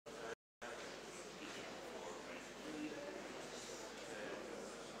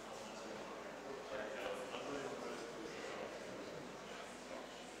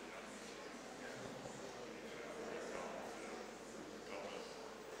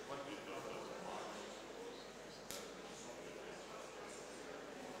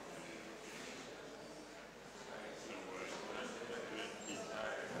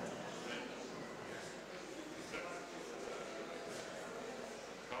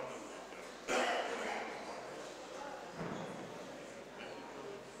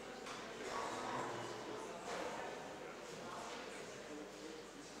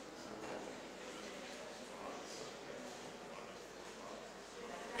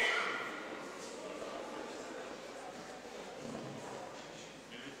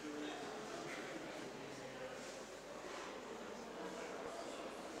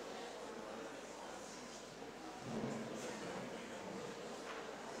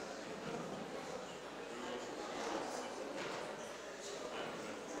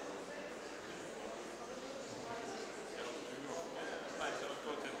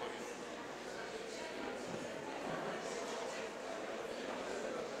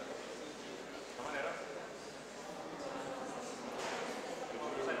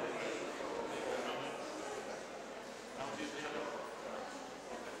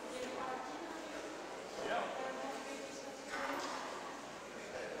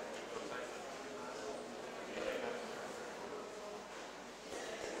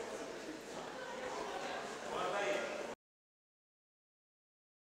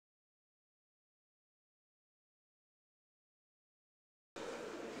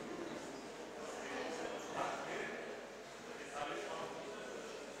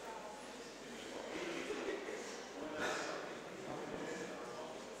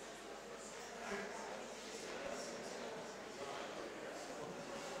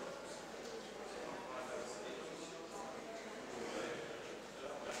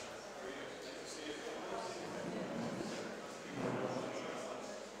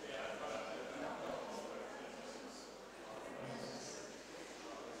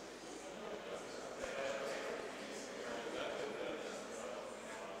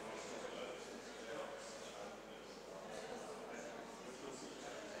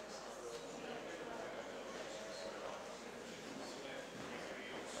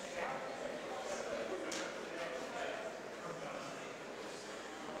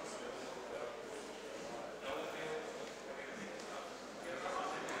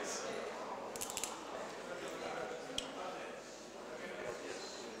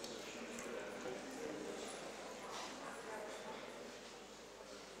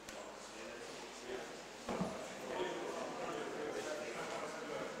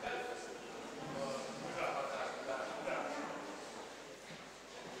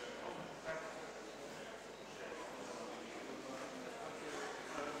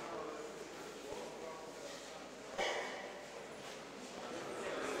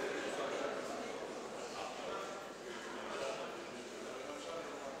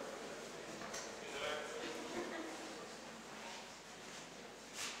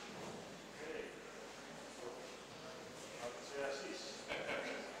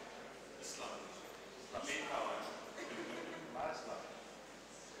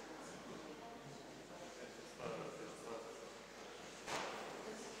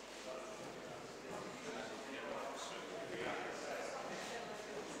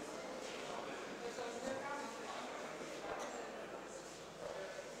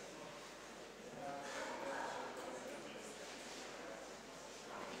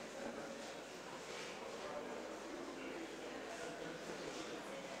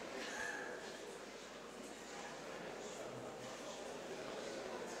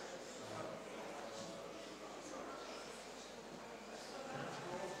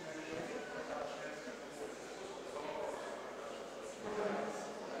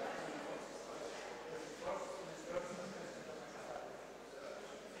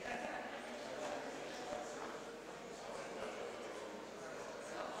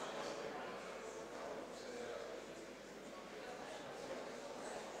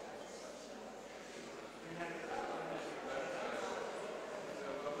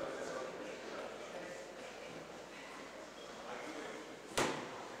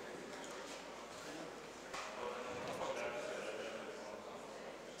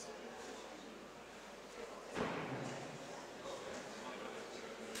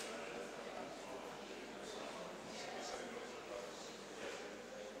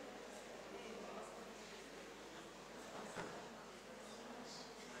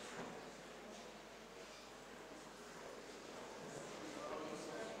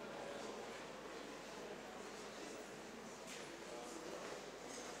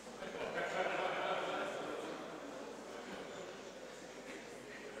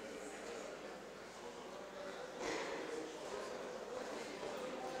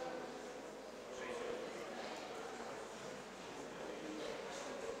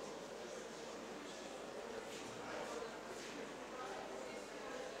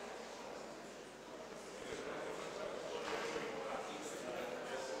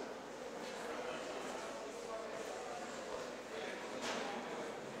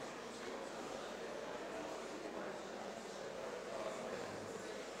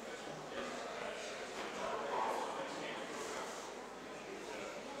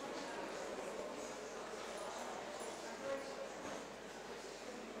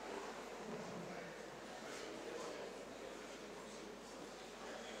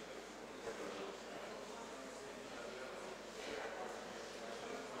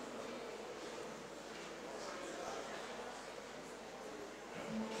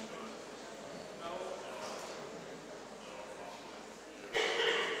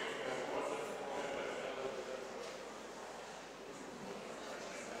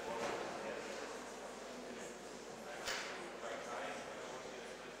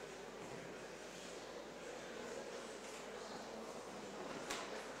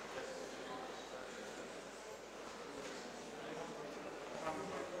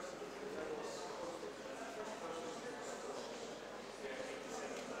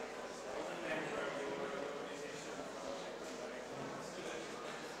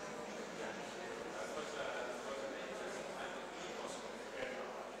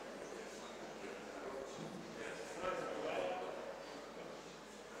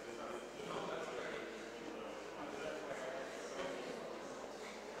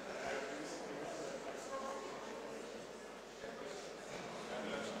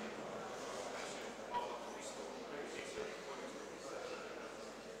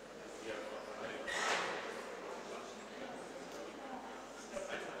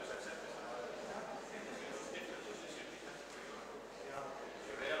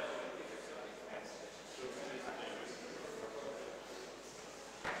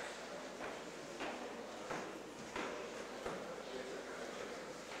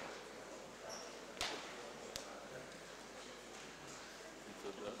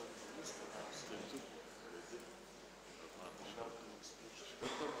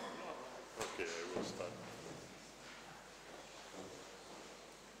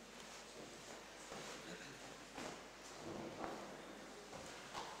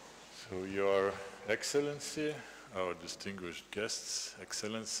So, Your Excellency, our distinguished guests,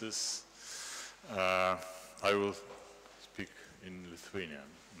 Excellencies, I will speak in Lithuanian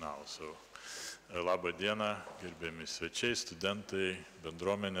now. So, labą dieną, gerbiami svečiai, studentai,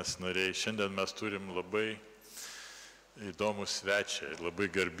 bendruomenės nariai. Šiandien mes turim labai įdomų svečią,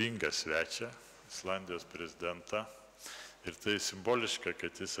 labai garbingą svečią, Islandijos prezidentą. Ir tai simboliška,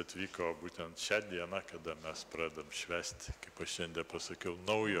 kad jis atvyko būtent šią dieną, kada mes pradedam švęsti, kaip aš šiandien pasakiau,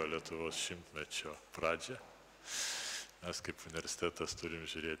 naujo Lietuvos šimtmečio pradžią. Mes kaip universitetas turim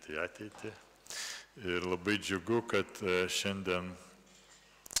žiūrėti į ateitį. Ir labai džiugu, kad šiandien,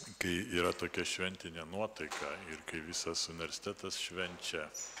 kai yra tokia šventinė nuotaika ir kai visas universitetas švenčia,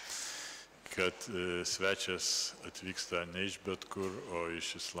 kad svečias atvyksta ne iš bet kur, o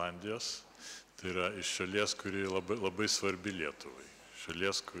iš Islandijos. Tai yra iš šalies, kuri labai svarbi Lietuvai.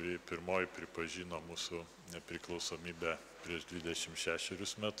 Šalies, kuri pirmoji pripažino mūsų nepriklausomybę prieš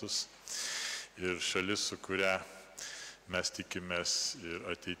 26 metus. Ir šalis, su kuria mes tikimės ir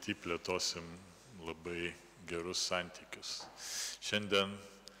ateityje plėtosim labai gerus santykius. Šiandien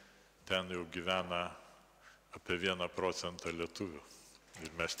ten jau gyvena apie 1% lietuvių. Ir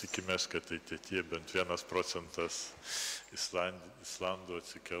mes tikimės, kad ateityje bent 1% Islandų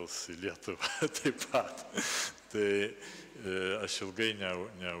atsikels į Lietuvą taip pat. Tai aš ilgai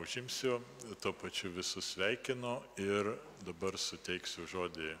neužimsiu, tuo pačiu visus sveikinu ir dabar suteiksiu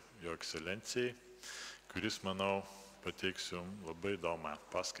žodį Jo Ekscelencijai, kuris, manau, pateiksiu labai įdomią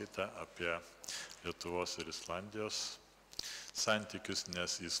paskaitą apie Lietuvos ir Islandijos santykius,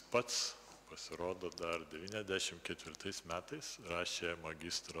 nes jis pats pasirodo dar 94 metais rašė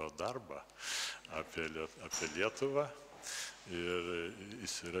magistro darbą apie Lietuvą ir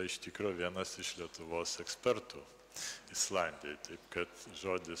jis yra iš tikrųjų vienas iš Lietuvos ekspertų Islandijai. Taip kad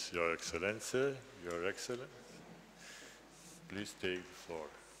žodis Jo Ekscelencijai, Your Excellency, please take the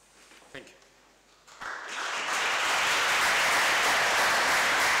floor. Thank you.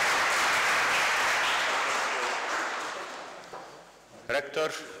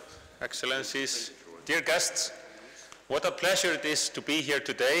 Rector, Excellencies, dear guests, what a pleasure it is to be here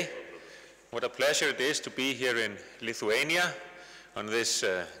today. What a pleasure it is to be here in Lithuania on this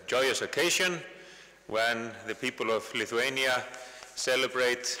joyous occasion when the people of Lithuania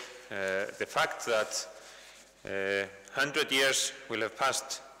celebrate the fact that 100 years will have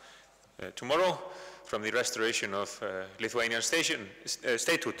passed tomorrow from the restoration of Lithuanian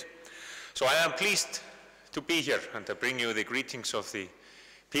statehood. So I am pleased to be here and to bring you the greetings of the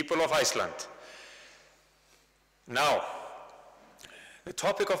people of Iceland. Now, the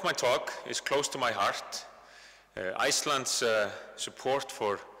topic of my talk is close to my heart, Iceland's support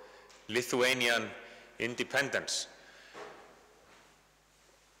for Lithuanian independence.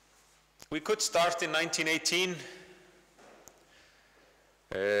 We could start in 1918,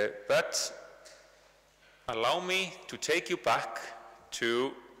 but allow me to take you back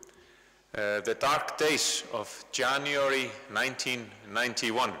to the dark days of January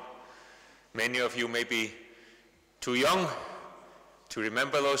 1991. Many of you may be too young to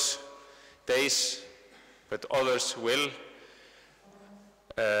remember those days, but others will.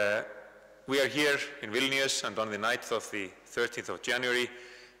 We are here in Vilnius, and on the night of the 13th of January,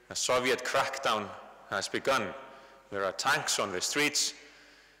 a Soviet crackdown has begun. There are tanks on the streets,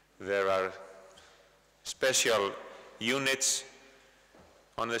 there are special units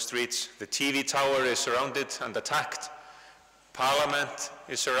on the streets. The TV tower is surrounded and attacked. Parliament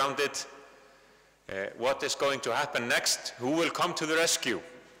is surrounded. What is going to happen next? Who will come to the rescue?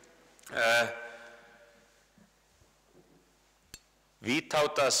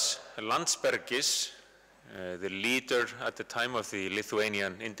 Vytautas Landsbergis, the leader at the time of the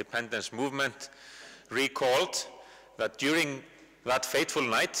Lithuanian independence movement, recalled that during that fateful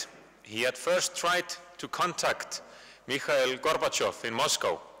night, he had first tried to contact Mikhail Gorbachev in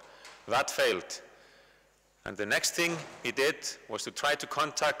Moscow. That failed. And the next thing he did was to try to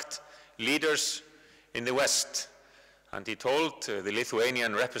contact leaders in the West. And he told the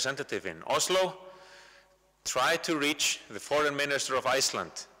Lithuanian representative in Oslo, try to reach the foreign minister of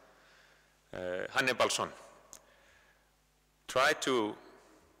Iceland, Hannibalsson. Try to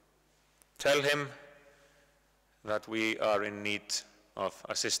tell him that we are in need of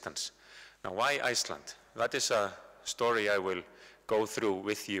assistance. Now, why Iceland? That is a story I will go through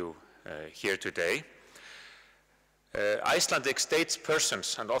with you here today. Icelandic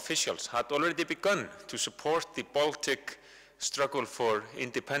statespersons and officials had already begun to support the Baltic struggle for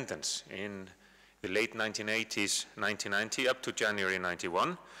independence in the late 1980s, 1990, up to January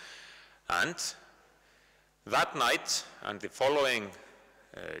 91. And that night and the following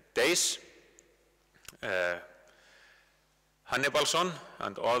days, Hannibalsson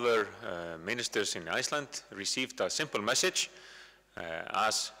and other ministers in Iceland received a simple message,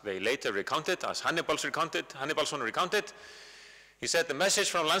 as they later recounted, as Hannibalsson recounted. He said the message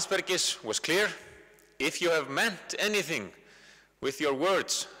from Landsbergis was clear: if you have meant anything with your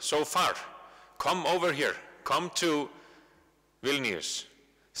words so far, come over here, come to Vilnius,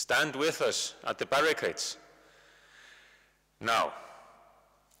 stand with us at the barricades. Now,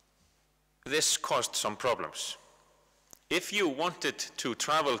 this caused some problems. If you wanted to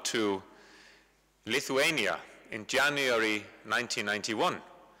travel to Lithuania in January 1991,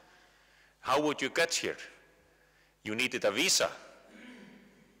 how would you get here? You needed a visa.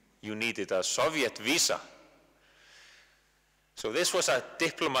 You needed a Soviet visa. So this was a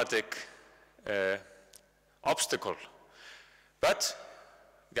diplomatic obstacle. But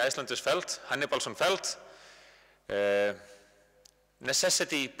the Icelanders felt, Hannibalsson felt,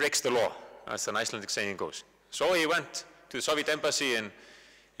 necessity breaks the law, as an Icelandic saying goes. So he went to the Soviet embassy in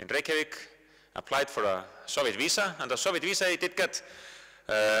Reykjavik, applied for a Soviet visa, and a Soviet visa he did get,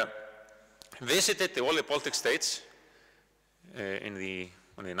 visited all the Baltic states on the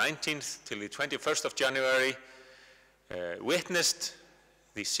 19th till the 21st of January, witnessed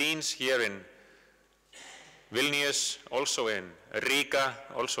the scenes here in Vilnius, also in Riga,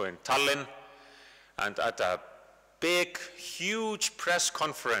 also in Tallinn, and at a big, huge press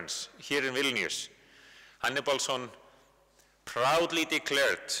conference here in Vilnius, Hannibalsson proudly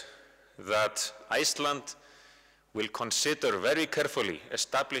declared that Iceland will consider very carefully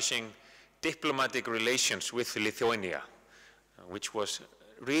establishing diplomatic relations with Lithuania, which was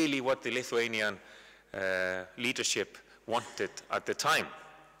really what the Lithuanian leadership wanted at the time.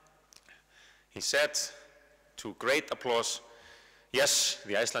 He said, to great applause, yes,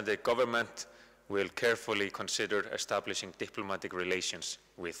 the Icelandic government will carefully consider establishing diplomatic relations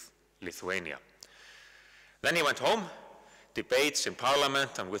with Lithuania. Then he went home. Debates in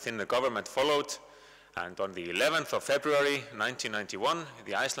parliament and within the government followed, and on the 11th of February 1991,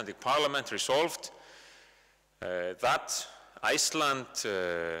 the Icelandic parliament resolved that Iceland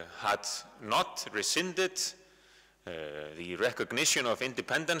had not rescinded the recognition of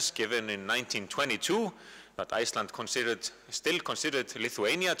independence given in 1922, that Iceland still considered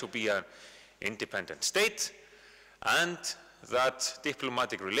Lithuania to be an independent state, and that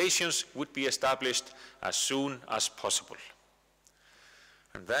diplomatic relations would be established as soon as possible.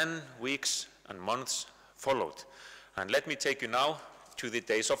 And then weeks and months followed. And let me take you now to the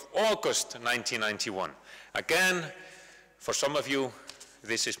days of August 1991. Again, for some of you,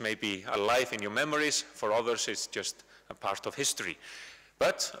 this is maybe alive in your memories. For others, it's just a part of history.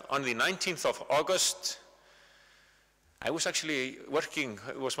 But on the 19th of August, I was actually working,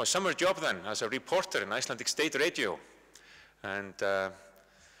 it was my summer job then, as a reporter in Icelandic State Radio. And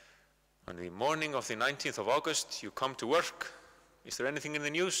on the morning of the 19th of August, you come to work. Is there anything in the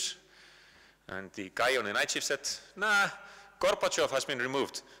news? And the guy on the night shift said, nah, Gorbachev has been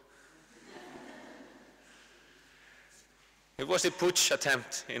removed. It was the putsch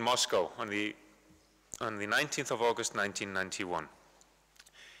attempt in Moscow on the 19th of August 1991.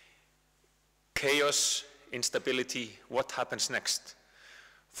 Chaos, instability, what happens next?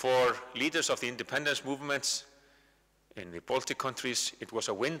 For leaders of the independence movements in the Baltic countries, it was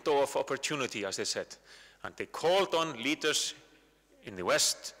a window of opportunity, as they said. And they called on leaders in the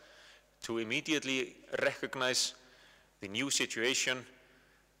West to immediately recognize the new situation,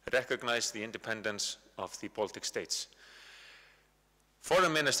 recognize the independence of the Baltic states.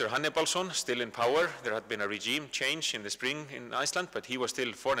 Foreign Minister Hannibalsson, still in power. There had been a regime change in the spring in Iceland, but he was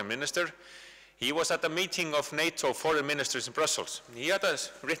still foreign minister. He was at a meeting of NATO foreign ministers in Brussels. He had a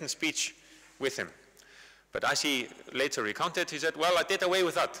written speech with him. But as he later recounted, he said, well, I did away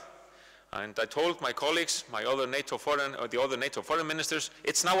with that. And I told my colleagues, the other NATO foreign ministers,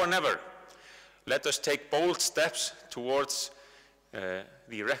 it's now or never. Let us take bold steps towards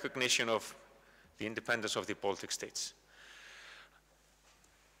the recognition of the independence of the Baltic states.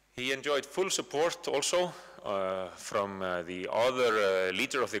 He enjoyed full support also from the other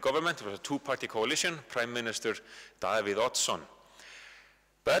leader of the government. It was a two-party coalition, Prime Minister Davíð Oddsson.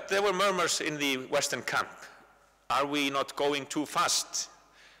 But there were murmurs in the Western camp. Are we not going too fast?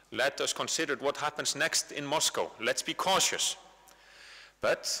 Let us consider what happens next in Moscow. Let's be cautious.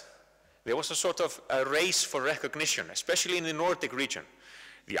 But there was a sort of a race for recognition, especially in the Nordic region.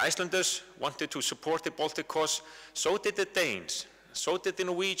 The Icelanders wanted to support the Baltic cause, so did the Danes, so did the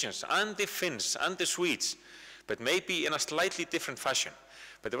Norwegians, and the Finns, and the Swedes, but maybe in a slightly different fashion.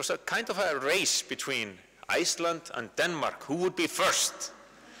 But there was a kind of a race between Iceland and Denmark. Who would be first?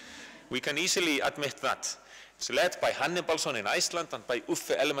 We can easily admit that. It's led by Hannibalsson in Iceland and by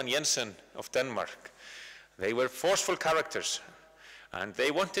Uffe Ellemann Jensen of Denmark. They were forceful characters, and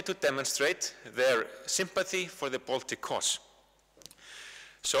they wanted to demonstrate their sympathy for the Baltic cause.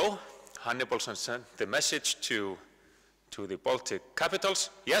 So Hannibalsson sent the message to the Baltic capitals: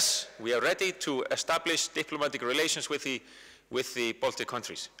 yes, we are ready to establish diplomatic relations with the Baltic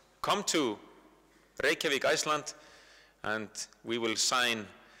countries. Come to Reykjavik, Iceland, and we will sign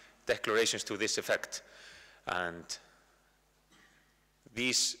declarations to this effect. And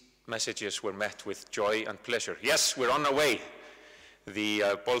these messages were met with joy and pleasure. Yes, we're on our way,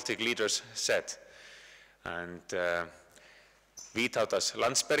 the Baltic leaders said. And Vytautas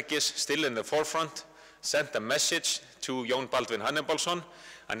Landsbergis, still in the forefront, sent a message to Jón Baldvin Hannibalsson,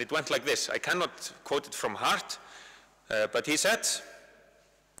 and it went like this. I cannot quote it from heart, but he said,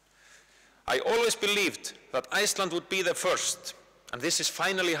 "I always believed that Iceland would be the first, and this is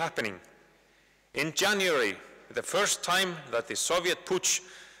finally happening. In January, the first time that the Soviet putsch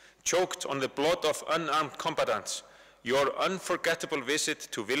choked on the blood of unarmed combatants, your unforgettable visit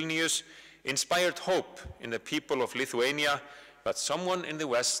to Vilnius inspired hope in the people of Lithuania that someone in the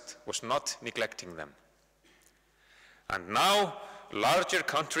West was not neglecting them. And now, larger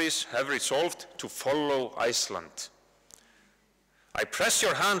countries have resolved to follow Iceland. I press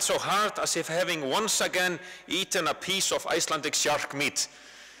your hand so hard as if having once again eaten a piece of Icelandic shark meat,"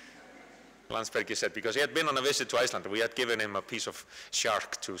 Landsbergis said, because he had been on a visit to Iceland. We had given him a piece of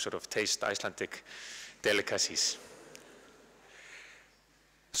shark to sort of taste Icelandic delicacies.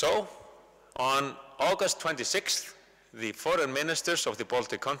 So, on August 26th, the foreign ministers of the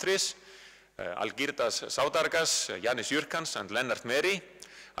Baltic countries, Algirdas Saudargas, Jānis Jurkans, and Lennart Meri,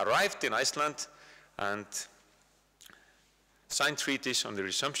 arrived in Iceland and signed treaties on the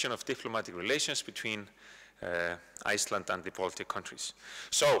resumption of diplomatic relations between Iceland and the Baltic countries.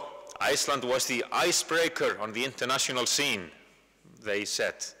 So, Iceland was the icebreaker on the international scene, they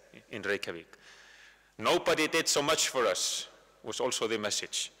said in Reykjavik. Nobody did so much for us, was also the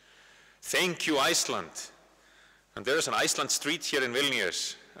message. Thank you, Iceland. And there is an Iceland street here in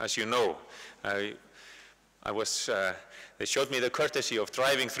Vilnius, as you know. They showed me the courtesy of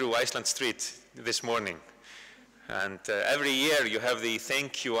driving through Iceland Street this morning. And every year you have the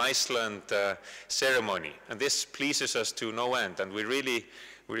Thank You Iceland ceremony. And this pleases us to no end. And we really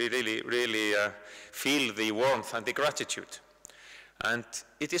feel the warmth and the gratitude. And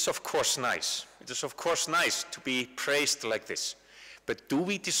it is of course nice. It is of course nice to be praised like this. But do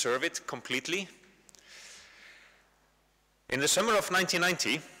we deserve it completely? In the summer of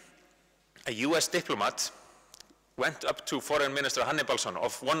 1990, a US diplomat went up to Foreign Minister Hannibalsson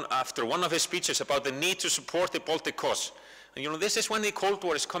after one of his speeches about the need to support the Baltic cause. And you know, this is when the Cold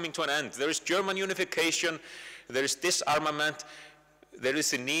War is coming to an end. There is German unification, there is disarmament, there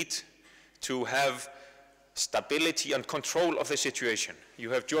is the need to have stability and control of the situation. You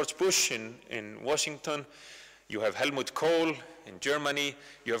have George Bush in Washington, you have Helmut Kohl in Germany,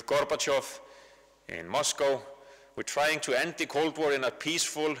 you have Gorbachev in Moscow. We're trying to end the Cold War in a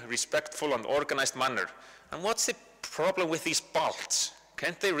peaceful, respectful, and organized manner. And what's the problem with these Balts?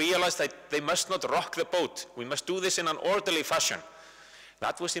 Can't they realize that they must not rock the boat? We must do this in an orderly fashion.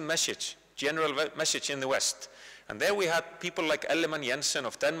 That was the message, general message in the West. And there we had people like Ellemann Jensen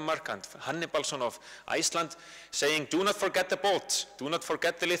of Denmark and Hannibalsson of Iceland saying, do not forget the Balts, do not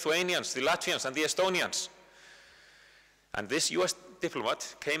forget the Lithuanians, the Latvians, and the Estonians. And this US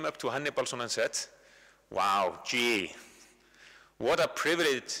diplomat came up to Hannibalsson and said, wow, gee, what a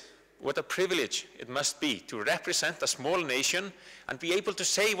privilege it must be to represent a small nation and be able to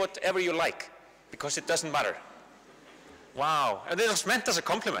say whatever you like, because it doesn't matter. Wow, and it was meant as a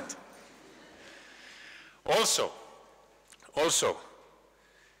compliment. Also,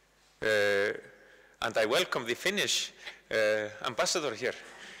 and I welcome the Finnish ambassador here.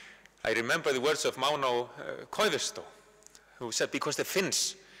 I remember the words of Mauno Koivisto, who said, because the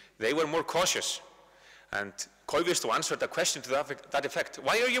Finns, they were more cautious. And Koivisto answered a question to that effect.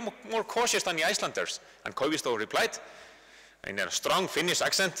 Why are you more cautious than the Icelanders? And Koivisto replied, in a strong Finnish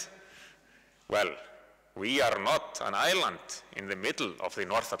accent, well, we are not an island in the middle of the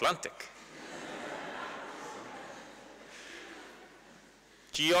North Atlantic.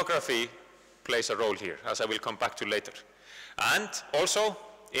 Geography plays a role here, as I will come back to later. And also,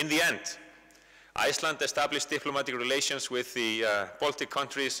 in the end, Iceland established diplomatic relations with the Baltic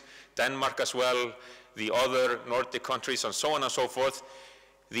countries, Denmark as well, the other Nordic countries, and so on and so forth.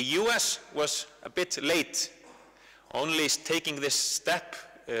 The US was a bit late, only taking this step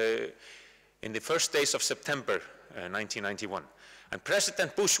in the first days of September 1991. And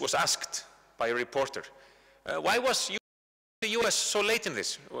President Bush was asked by a reporter, why was the US so late in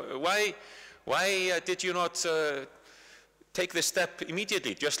this? Why did you not take this step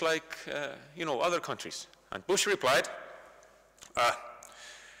immediately, just like you know, other countries? And Bush replied,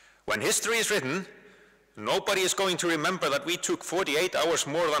 when history is written, nobody is going to remember that we took 48 hours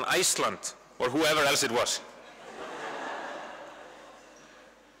more than Iceland or whoever else it was.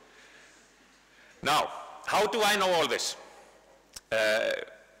 Now, how do I know all this?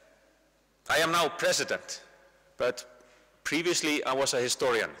 I am now president, but previously I was a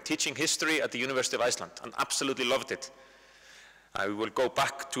historian, teaching history at the University of Iceland, and absolutely loved it. I will go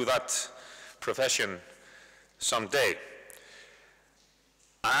back to that profession someday.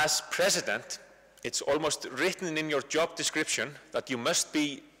 As president, it's almost written in your job description that you must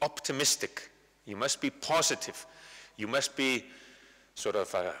be optimistic, you must be positive, you must be sort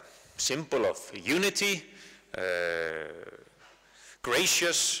of a symbol of unity,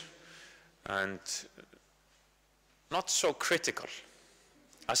 gracious, and not so critical.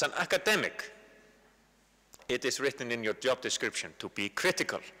 As an academic, it is written in your job description to be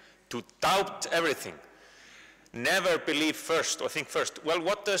critical, to doubt everything, never believe first or think first. Well,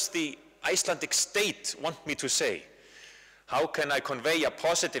 what does the Icelandic state want me to say? How can I convey a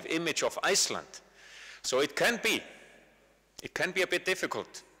positive image of Iceland? So it can be a bit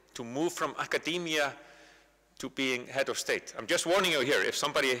difficult to move from academia to being head of state. I'm just warning you here, if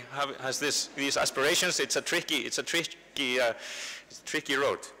somebody has these aspirations, it's a tricky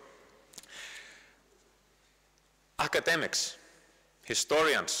road. Academics,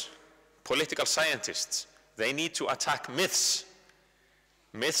 historians, political scientists, they need to attack myths.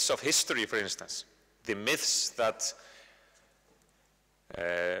 Myths of history, for instance. The myths that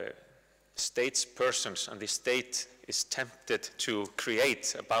statespersons and the state is tempted to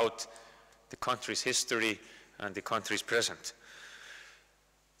create about the country's history and the country's present.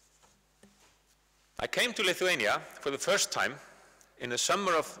 I came to Lithuania for the first time in the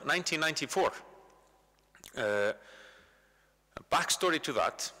summer of 1994. A backstory to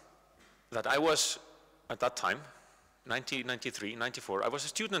that I was, at that time, 1993, 94, I was a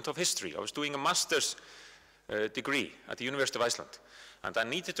student of history. I was doing a master's degree at the University of Iceland. And I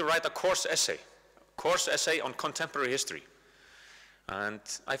needed to write a course essay on contemporary history. And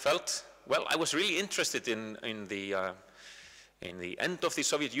I felt, well, I was really interested in the end of the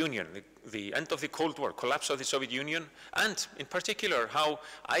Soviet Union, the end of the Cold War, collapse of the Soviet Union, and in particular how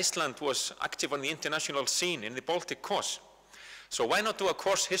Iceland was active on the international scene in the Baltic cause. So why not do a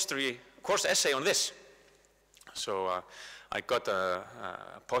course essay on this? So I got a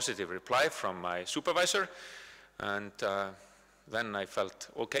positive reply from my supervisor, and then I felt,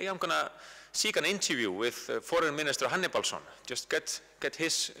 okay, I'm going to seek an interview with Foreign Minister Jóhannesson, just get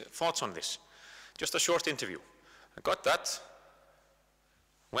his thoughts on this. Just a short interview. I got that,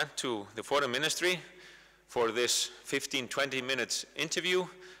 went to the Foreign Ministry for this 15-20 minutes interview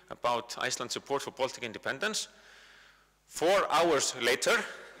about Iceland's support for Baltic independence. 4 hours later,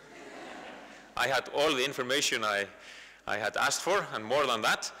 I had all the information I had asked for, and more than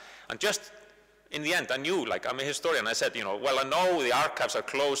that. And just in the end, I knew, like, I'm a historian. I said, well, I know the archives are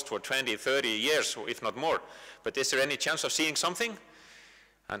closed for 20, 30 years, if not more, but is there any chance of seeing something?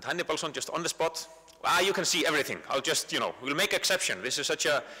 And Jóhannesson, just on the spot, you can see everything. I'll just, we'll make exception. This is such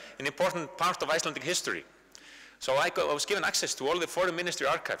an important part of Icelandic history. So I was given access to all the Foreign Ministry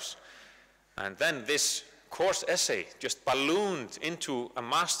archives. And then this course essay just ballooned into a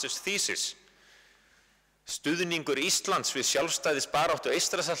master's thesis. Stuðningur Íslands við sjálfstæðisbaráttu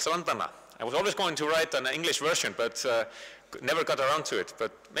Eystrasaltslandanna. I was always going to write an English version, but never got around to it.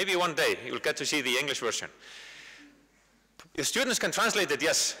 But maybe one day you'll get to see the English version. The students can translate it,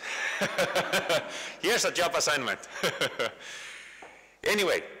 yes. Here's a job assignment.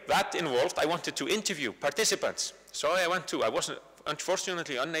 Anyway, that involved, I wanted to interview participants. So I was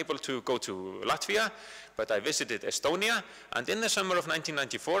unfortunately unable to go to Latvia, but I visited Estonia, and in the summer of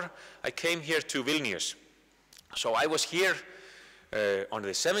 1994, I came here to Vilnius. So I was here on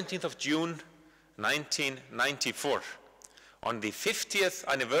the 17th of June, 1994, on the 50th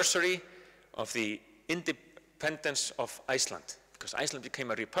anniversary of the independence of Iceland, because Iceland became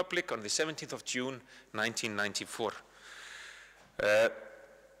a republic on the 17th of June, 1994.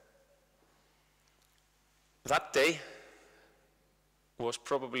 That day was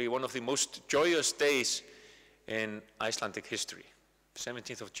probably one of the most joyous days in Icelandic history,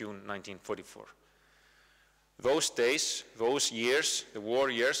 17th of June, 1944. Those days, those years, the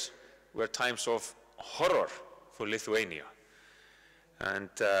war years, were times of horror for Lithuania. And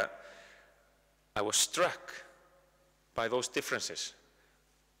I was struck by those differences.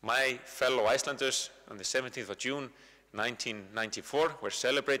 My fellow Icelanders on the 17th of June, 1994, were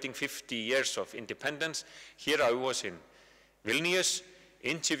celebrating 50 years of independence. Here I was in Vilnius,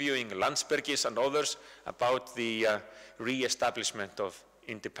 interviewing Landsbergis and others about the re-establishment of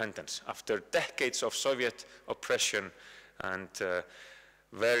independence after decades of Soviet oppression and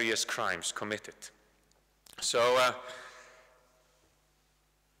various crimes committed. So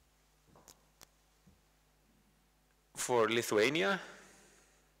for Lithuania,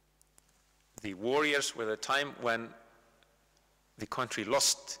 the war years were the time when the country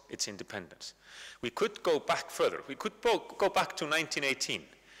lost its independence. We could go back further. We could go back to 1918.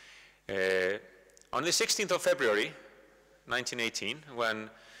 On the 16th of February, 1918, when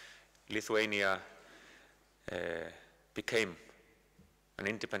Lithuania became an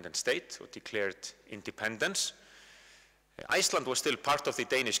independent state, or declared independence, Iceland was still part of the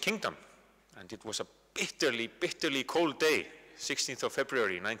Danish kingdom, and it was a bitterly, bitterly cold day, 16th of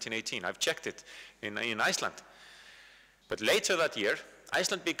February, 1918. I've checked it in Iceland. But later that year,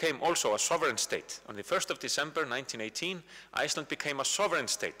 Iceland became also a sovereign state. On the 1st of December, 1918, Iceland became a sovereign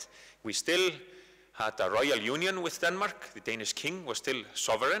state. We still had a royal union with Denmark. The Danish king was still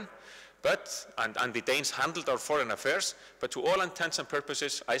sovereign, and the Danes handled our foreign affairs, but to all intents and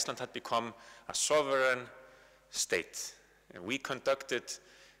purposes, Iceland had become a sovereign state. And we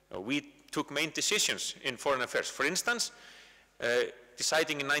took main decisions in foreign affairs. For instance,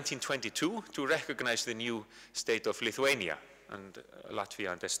 deciding in 1922 to recognize the new state of Lithuania, and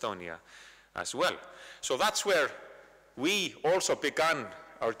Latvia and Estonia as well. So that's where we also began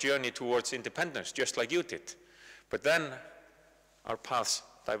our journey towards independence, just like you did. But then our paths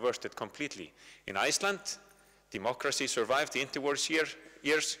diverged completely. In Iceland, democracy survived the interwar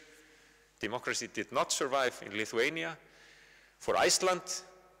years. Democracy did not survive in Lithuania. For Iceland,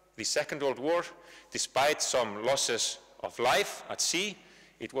 the Second World War, despite some losses of life at sea,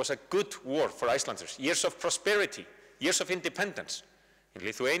 it was a good war for Icelanders. Years of prosperity, years of independence. In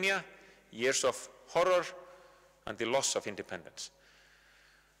Lithuania, years of horror and the loss of independence.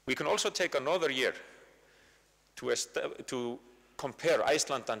 We can also take another year to compare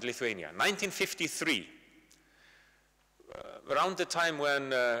Iceland and Lithuania. 1953, around the time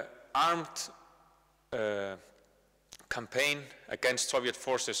when armed campaign against Soviet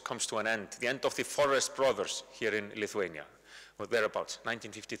forces comes to an end, the end of the Forest Brothers here in Lithuania, or thereabouts,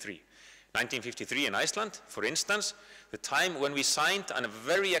 1953. 1953 in Iceland, for instance, the time when we signed a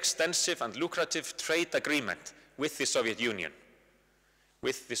very extensive and lucrative trade agreement with the Soviet Union.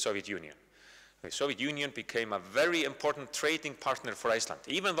 The Soviet Union became a very important trading partner for Iceland.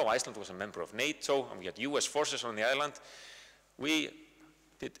 Even though Iceland was a member of NATO and we had US forces on the island, we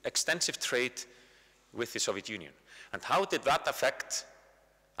did extensive trade with the Soviet Union. And how did that affect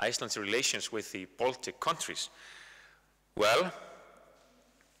Iceland's relations with the Baltic countries? Well,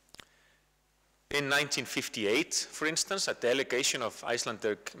 in 1958, for instance, a delegation of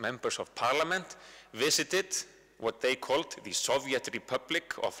Icelandic members of parliament visited what they called the Soviet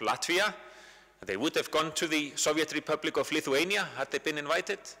Republic of Latvia. They would have gone to the Soviet Republic of Lithuania had they been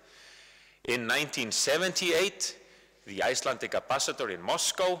invited. In 1978, the Icelandic ambassador in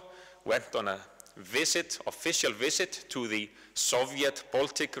Moscow went on a official visit to the Soviet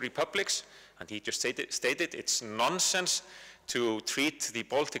Baltic republics, and he just stated it's nonsense to treat the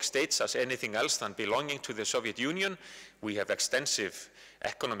Baltic states as anything else than belonging to the Soviet Union. We have extensive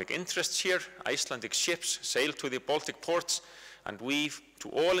economic interests here. Icelandic ships sail to the Baltic ports, and we, to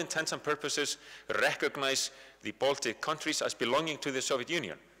all intents and purposes, recognize the Baltic countries as belonging to the Soviet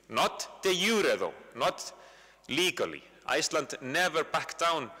Union. Not de jure, though, not legally. Iceland never backed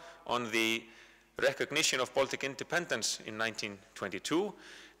down on the recognition of Baltic independence in 1922,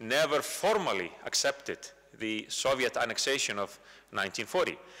 never formally accepted the Soviet annexation of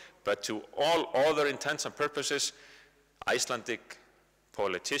 1940. But to all other intents and purposes, Icelandic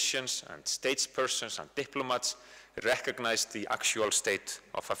politicians and statespersons and diplomats recognized the actual state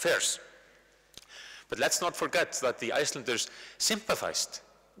of affairs. But let's not forget that the Icelanders sympathized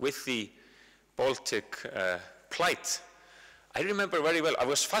with the Baltic plight. I remember very well, I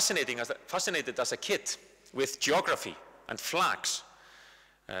was fascinated as a kid with geography and flags.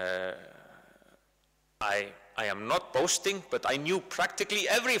 I am not boasting, but I knew practically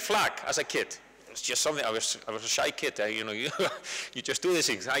every flag as a kid. It was just something, I was a shy kid, you just do these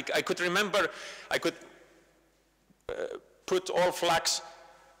things. I could remember, I could put all flags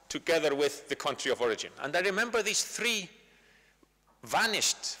together with the country of origin. And I remember these three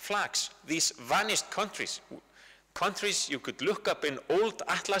vanished flags, these vanished countries. Countries you could look up in old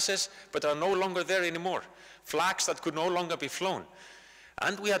atlases, but are no longer there anymore. Flags that could no longer be flown.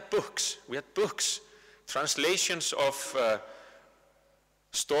 And we had books, translations of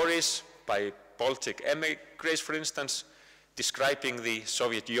stories by Baltic emigres, for instance, describing the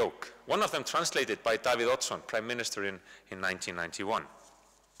Soviet yoke. One of them translated by Davíð Oddsson, Prime Minister in 1991.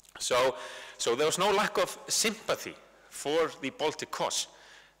 So there was no lack of sympathy for the Baltic cause.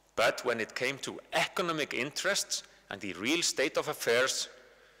 But when it came to economic interests and the real state of affairs,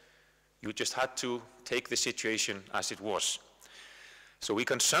 you just had to take the situation as it was. So we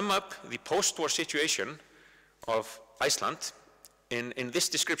can sum up the post-war situation of Iceland in this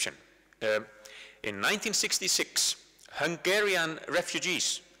description. In 1966, Hungarian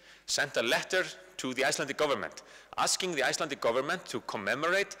refugees sent a letter to the Icelandic government asking the Icelandic government to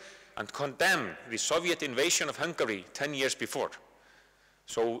commemorate and condemn the Soviet invasion of Hungary 10 years before.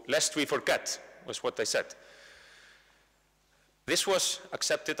 So lest we forget, was what they said. This was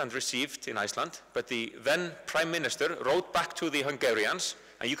accepted and received in Iceland, but the then Prime Minister wrote back to the Hungarians,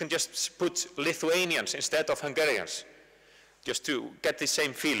 and you can just put Lithuanians instead of Hungarians, just to get the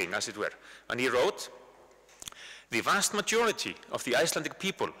same feeling, as it were. And he wrote, "The vast majority of the Icelandic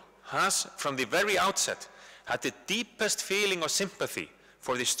people has, from the very outset, had the deepest feeling of sympathy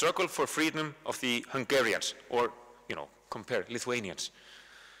for the struggle for freedom of the Hungarians," or, compare Lithuanians,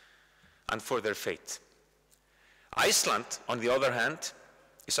 "and for their fate. Iceland, on the other hand,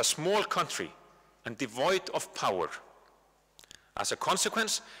 is a small country and devoid of power. As a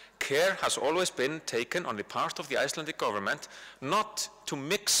consequence, care has always been taken on the part of the Icelandic government not to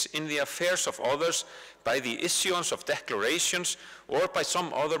mix in the affairs of others by the issuance of declarations or by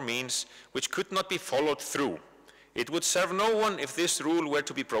some other means which could not be followed through. It would serve no one if this rule were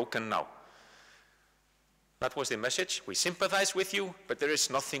to be broken now." That was the message. We sympathize with you, but there is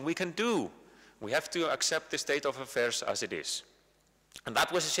nothing we can do. We have to accept the state of affairs as it is. And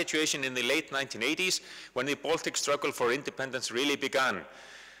that was the situation in the late 1980s when the Baltic struggle for independence really began.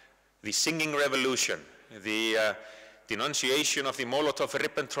 The Singing Revolution, the denunciation of the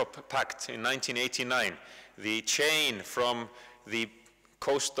Molotov-Ribbentrop Pact in 1989, the chain from the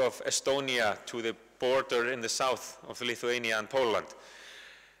coast of Estonia to the border in the south of Lithuania and Poland.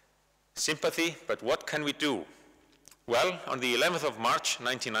 Sympathy, but what can we do? Well, on the 11th of March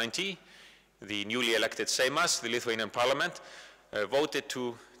 1990, the newly elected Seimas, the Lithuanian parliament, voted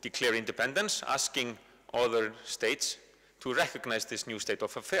to declare independence, asking other states to recognize this new state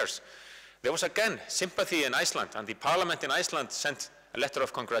of affairs. There was again sympathy in Iceland, and the parliament in Iceland sent a letter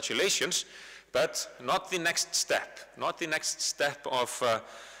of congratulations, but not the next step,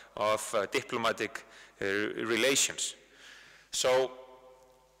 of diplomatic relations. So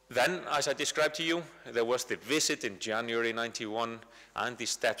then, as I described to you, there was the visit in January 91 and the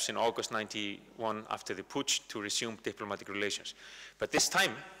steps in August 91 after the putsch to resume diplomatic relations. But this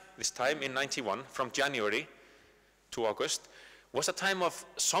time in 91, from January to August, was a time of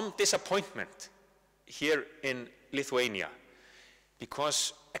some disappointment here in Lithuania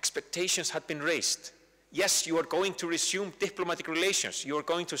because expectations had been raised. Yes, you are going to resume diplomatic relations. You are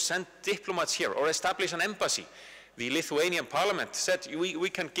going to send diplomats here or establish an embassy. The Lithuanian parliament said, we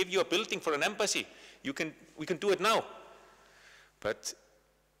can give you a building for an embassy. We can do it now. But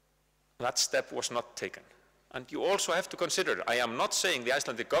that step was not taken. And you also have to consider, I am not saying the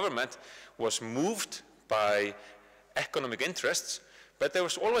Icelandic government was moved by economic interests, but there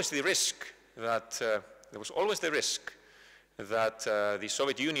was always the risk that the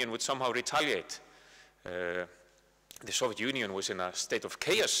Soviet Union would somehow retaliate. The Soviet Union was in a state of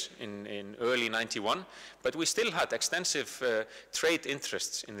chaos in early 91, but we still had extensive trade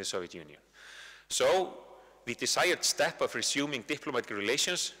interests in the Soviet Union. So the desired step of resuming diplomatic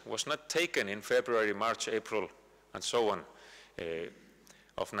relations was not taken in February, March, April, and so on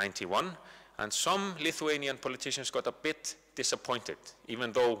of 91, and some Lithuanian politicians got a bit disappointed,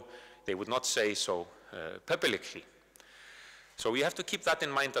 even though they would not say so publicly. So we have to keep that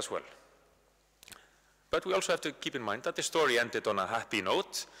in mind as well. But we also have to keep in mind that the story ended on a happy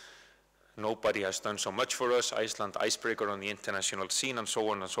note. Nobody has done so much for us, Iceland icebreaker on the international scene, and so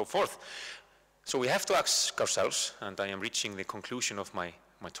on and so forth. So we have to ask ourselves, and I am reaching the conclusion of my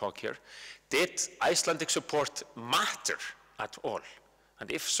talk here, did Icelandic support matter at all? And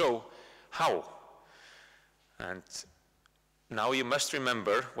if so, how? And now you must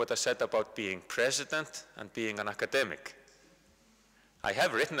remember what I said about being president and being an academic. I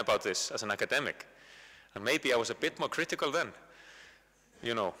have written about this as an academic. And maybe I was a bit more critical then.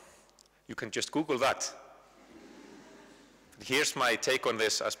 You can just Google that. But here's my take on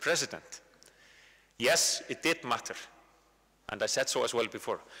this as president. Yes, it did matter. And I said so as well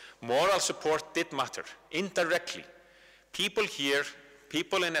before. Moral support did matter, indirectly. People here,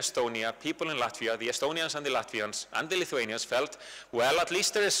 people in Estonia, people in Latvia, the Estonians and the Latvians and the Lithuanians felt, well, at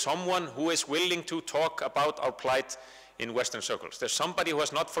least there is someone who is willing to talk about our plight in Western circles. There's somebody who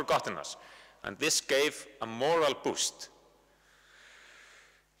has not forgotten us. And this gave a moral boost.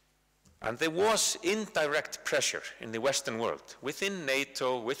 And there was indirect pressure in the Western world, within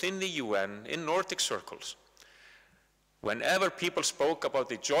NATO, within the UN, in Nordic circles. whenever people spoke about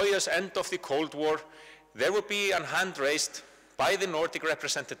the joyous end of the Cold War, there would be a hand raised by the Nordic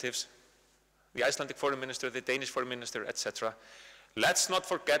representatives, the Icelandic foreign minister, the Danish foreign minister, etc. Let's not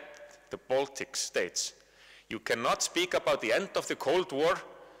forget the Baltic states. You cannot speak about the end of the Cold War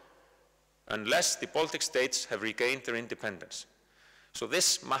unless the Baltic states have regained their independence. So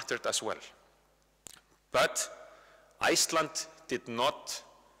this mattered as well. But Iceland did not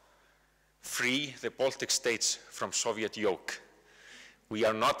free the Baltic states from Soviet yoke. We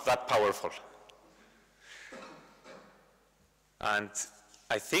are not that powerful. And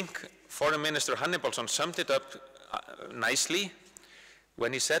I think Foreign Minister Hannibalsson summed it up nicely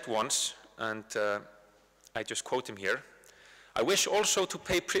when he said once, and I just quote him here, "I wish also to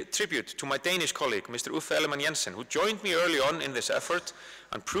pay tribute to my Danish colleague, Mr. Uffe Ellemann-Jensen, who joined me early on in this effort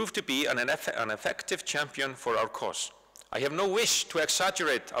and proved to be an effective champion for our cause. I have no wish to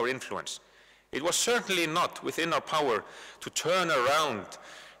exaggerate our influence. It was certainly not within our power to turn around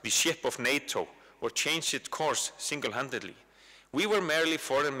the ship of NATO or change its course single-handedly. We were merely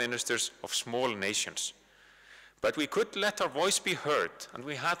foreign ministers of small nations. But we could let our voice be heard, and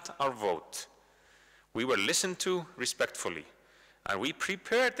we had our vote. We were listened to respectfully, and we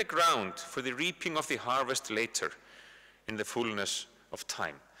prepared the ground for the reaping of the harvest later in the fullness of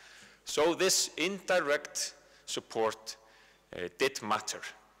time." So this indirect support did matter.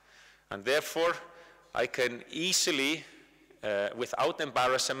 And therefore, I can easily, without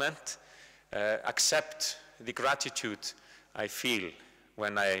embarrassment, accept the gratitude I feel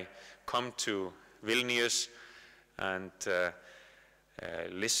when I come to Vilnius and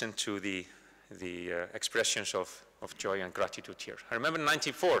listen to the expressions of joy and gratitude here. I remember in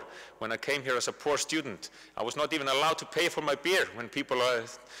 '94, when I came here as a poor student, I was not even allowed to pay for my beer when people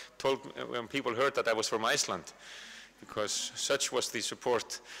heard that I was from Iceland, because such was the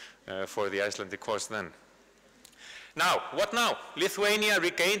support for the Icelandic cause then. Now, what now? Lithuania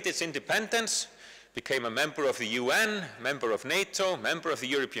regained its independence, became a member of the UN, member of NATO, member of the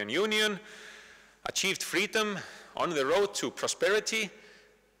European Union, achieved freedom on the road to prosperity.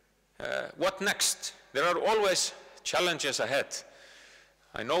 What next? There are always challenges ahead.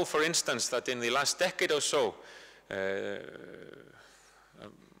 I know, for instance, that in the last decade or so,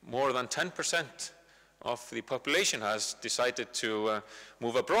 more than 10% of the population has decided to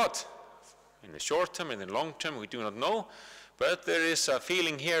move abroad. In the short term, in the long term, we do not know, but there is a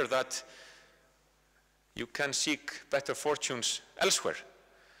feeling here that you can seek better fortunes elsewhere.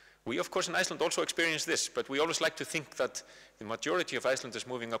 We, of course, in Iceland also experience this, but we always like to think that the majority of Icelanders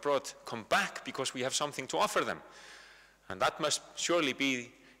moving abroad come back because we have something to offer them. And that must surely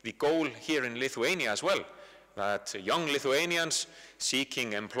be the goal here in Lithuania as well, that young Lithuanians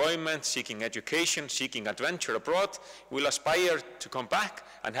seeking employment, seeking education, seeking adventure abroad will aspire to come back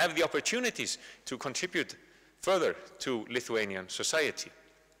and have the opportunities to contribute further to Lithuanian society.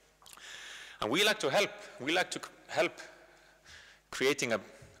 And we like to help. We like to help creating a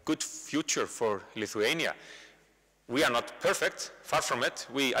good future for Lithuania. We are not perfect, far from it.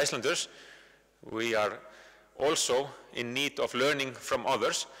 We Icelanders, we are also in need of learning from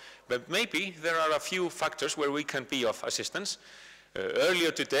others, but maybe there are a few factors where we can be of assistance.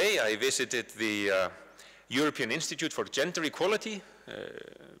 Earlier today, I visited the European Institute for Gender Equality,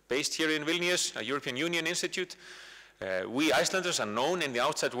 based here in Vilnius, a European Union institute. We Icelanders are known in the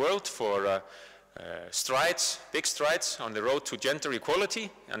outside world for strides, big strides on the road to gender equality.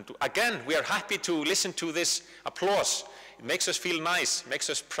 And again, we are happy to listen to this applause. It makes us feel nice, makes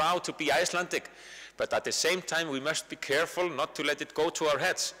us proud to be Icelandic. But at the same time, we must be careful not to let it go to our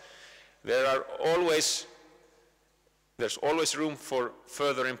heads. There's always room for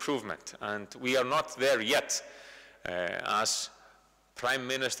further improvement, and we are not there yet. As Prime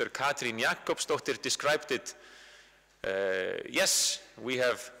Minister Katrín Jakobsdóttir described it, yes, we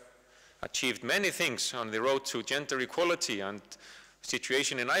have achieved many things on the road to gender equality, and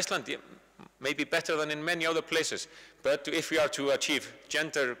situation in Iceland may be better than in many other places. But if we are to achieve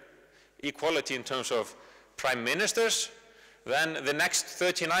gender equality in terms of prime ministers, then the next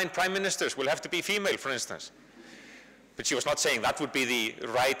 39 prime ministers will have to be female, for instance. But she was not saying that would be the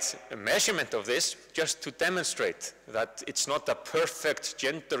right measurement of this, just to demonstrate that it's not a perfect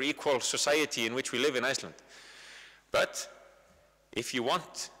gender equal society in which we live in Iceland. But if you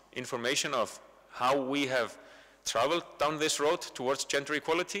want information of how we have traveled down this road towards gender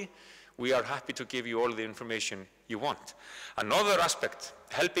equality, we are happy to give you all the information you want. Another aspect,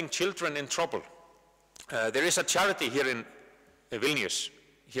 helping children in trouble. There is a charity here in Vilnius,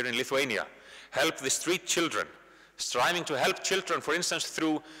 here in Lithuania, Help the Street Children, striving to help children, for instance,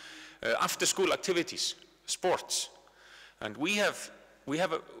 through after-school activities, sports. And we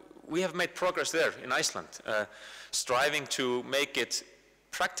we have made progress there in Iceland, striving to make it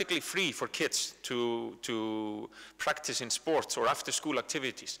practically free for kids to practice in sports or after-school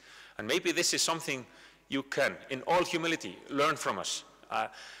activities. And maybe this is something you can, in all humility, learn from us.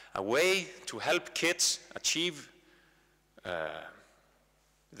 A way to help kids achieve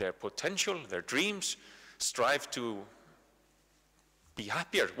their potential, their dreams, strive to be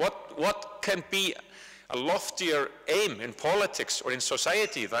happier. What can be a loftier aim in politics or in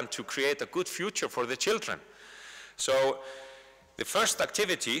society than to create a good future for the children? So the first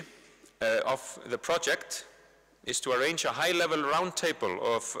activity of the project is to arrange a high-level roundtable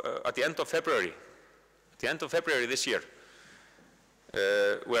at the end of February. At the end of February this year,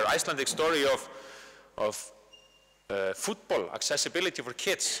 where Icelandic story of football accessibility for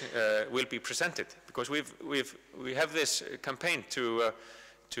kids will be presented, because we have this campaign to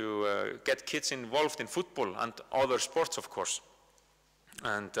get kids involved in football and other sports, of course.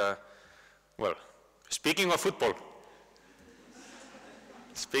 And well, speaking of football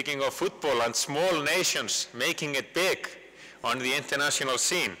and small nations making it big on the international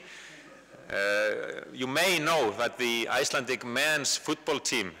scene, you may know that the Icelandic men's football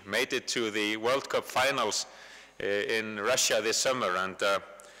team made it to the World Cup finals in Russia this summer, and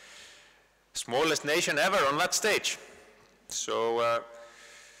smallest nation ever on that stage. So,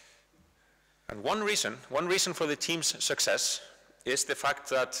 and one reason for the team's success is the fact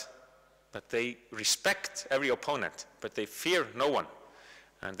that they respect every opponent, but they fear no one.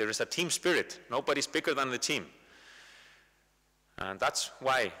 And there is a team spirit. Nobody's bigger than the team. And that's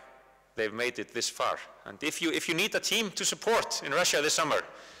why they've made it this far. And if you need a team to support in Russia this summer,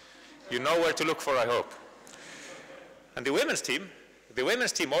 you know where to look for, I hope. And the women's team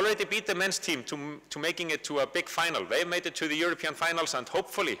already beat the men's team to making it to a big final. They made it to the European finals, and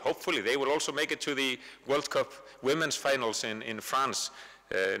hopefully they will also make it to the World Cup women's finals in France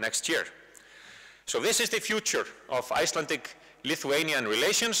next year. So this is the future of Icelandic-Lithuanian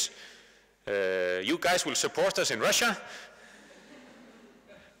relations. You guys will support us in Russia.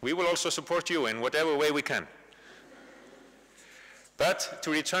 We will also support you in whatever way we can. But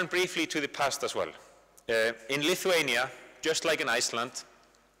to return briefly to the past as well. In Lithuania, just like in Iceland,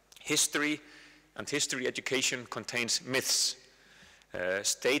 history and history education contains myths,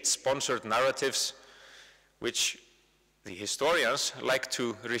 state-sponsored narratives, which the historians like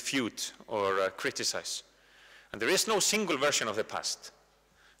to refute or criticize. And there is no single version of the past.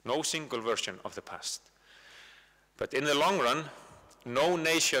 No single version of the past. But in the long run, no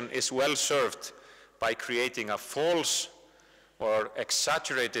nation is well served by creating a false or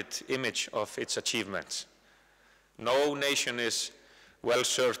exaggerated image of its achievements. No nation is well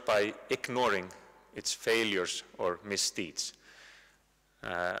served by ignoring its failures or misdeeds.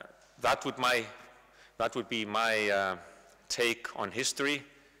 That would be my take on history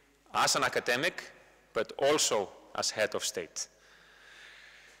as an academic, but also as head of state.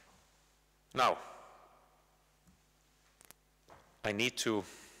 Now, I need to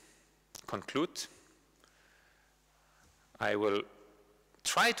conclude. I will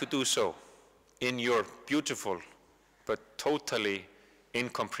try to do so in your beautiful but totally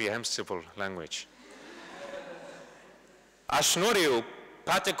incomprehensible language. Aš noriu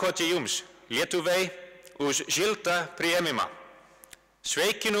padėkoti jums, Lietuvai, už šiltą priėmimą.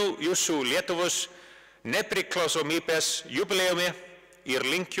 Sveikinu jūsų Lietuvos nepriklausomybės jubiliejumi ir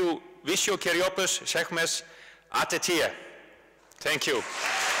linkiu visokeriopos sėkmės ateityje. Thank you.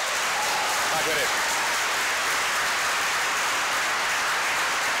 Takk for det.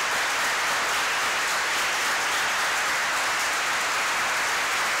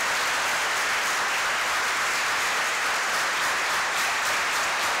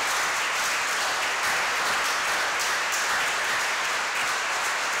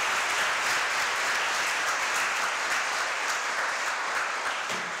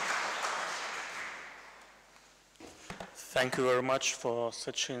 Thank you very much for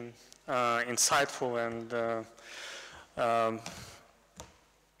such an insightful and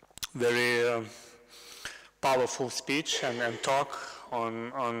very powerful speech and talk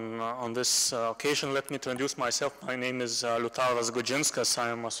on this occasion. Let me introduce myself. My name is Liutauras Gudžinskas. I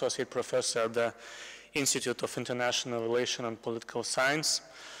am Associate Professor at the Institute of International Relations and Political Science.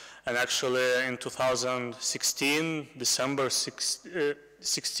 And actually in 2016, December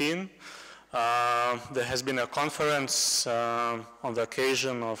 16, there has been a conference on the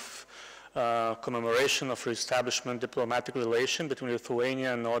occasion of commemoration of re-establishment diplomatic relation between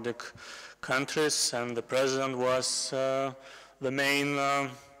Lithuania and Nordic countries, and the president was the main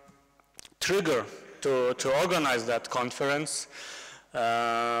trigger to organize that conference.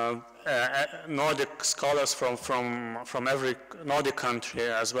 Nordic scholars from every Nordic country,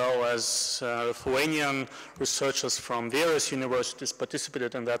 as well as Lithuanian researchers from various universities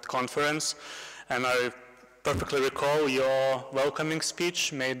participated in that conference. And I perfectly recall your welcoming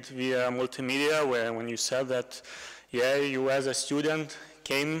speech made via multimedia, when you said that, yeah, you as a student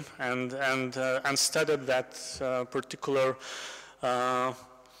came and studied that particular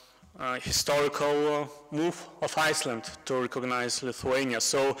historical move of Iceland to recognize Lithuania.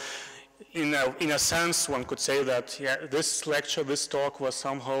 So in a sense, one could say that, yeah, this lecture, this talk was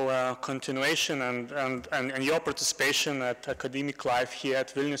somehow a continuation, and your participation at academic life here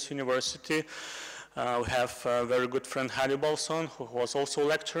at Vilnius University. We have a very good friend Harry Balson, who was also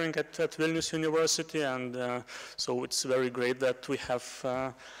lecturing at Vilnius University, and so it's very great that we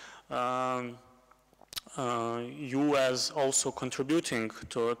have you as also contributing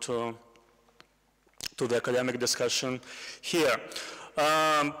to the academic discussion here.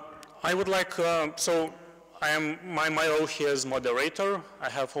 I would like, so my role here is moderator. I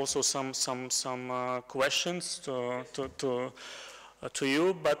have also some questions to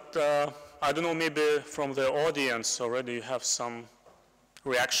you, but I don't know, maybe from the audience already you have some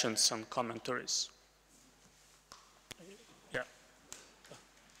reactions, some commentaries. Yeah.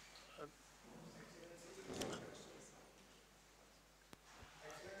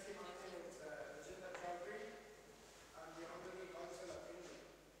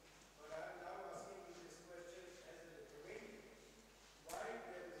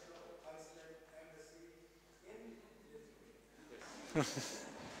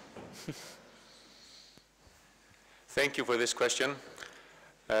 Thank you for this question.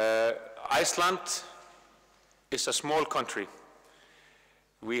 Iceland is a small country.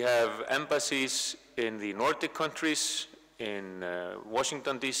 We have embassies in the Nordic countries, in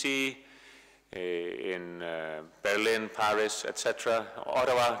Washington, D.C., in Berlin, Paris, etc.,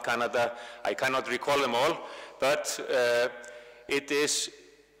 Ottawa, Canada. I cannot recall them all, but it is,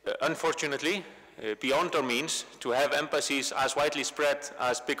 unfortunately, beyond our means to have embassies as widely spread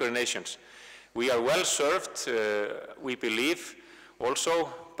as bigger nations. We are well served, we believe, also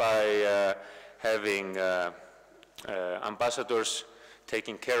by having ambassadors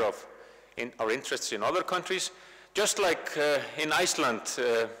taking care of our interests in other countries. Just like in Iceland,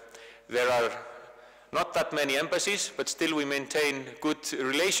 there are not that many embassies, but still we maintain good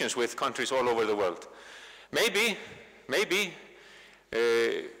relations with countries all over the world. Maybe,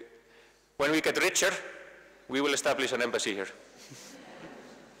 when we get richer, we will establish an embassy here.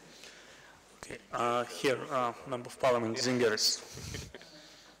 Okay, here, Member of Parliament, Zingeris.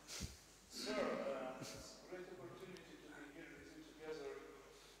 Sir, it's a great opportunity to be here with you together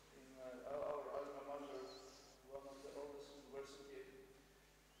in our alma mater, one of the oldest universities.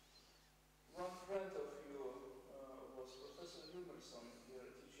 One friend of you was Professor Jóhannesson here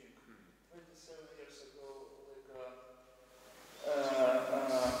teaching 27 years ago, like a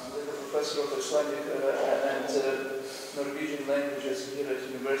professor of Icelandic and Norwegian languages here at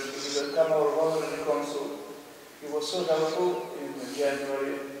university. He became our honorary consul. He was so helpful in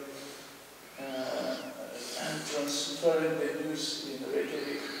January transferring the news in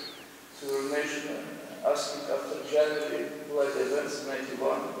Reykjavik to our nation, asking after January blood events in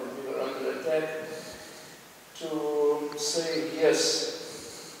 91 when we were under attack to say yes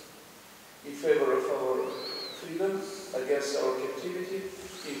in favor of our freedom, against our captivity,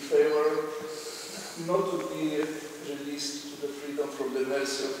 in favor not to be released to the freedom from the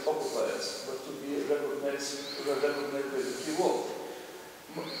mercy of occupiers, but to be recognized by the free world.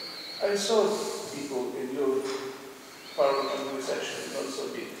 I saw people in your parliament, who is actually not so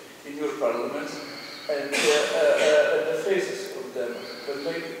big, in your parliament, and the faces of them, they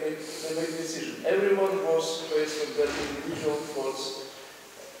make decisions. Everyone was based on their individual thoughts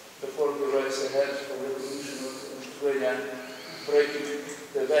before we rise ahead for recognition of Lithuania, breaking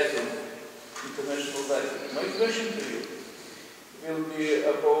the vacuum, international vacuum. My question to you will be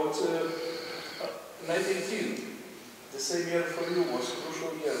about 1918. The same year for you was a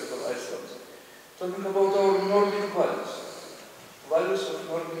crucial year for Iceland. Talking about our Nordic values, values of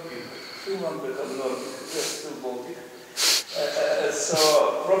Nordic people. Finland became Nordic, we are still Baltic. So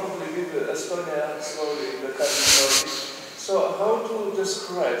probably with Estonia slowly becoming Nordic. So how to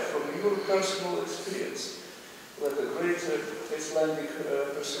describe from your personal experience, like a great Icelandic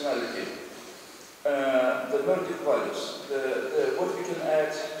personality, the Nordic values, what we can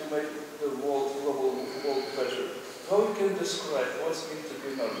add to make the global world better? How we can describe what's meant to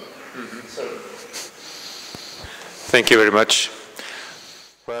be Nordic? Sir. Thank you very much.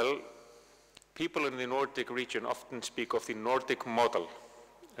 Well, people in the Nordic region often speak of the Nordic model.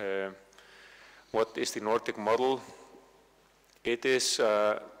 What is the Nordic model? It is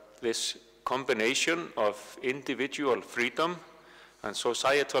this combination of individual freedom and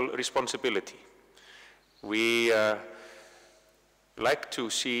societal responsibility. We like to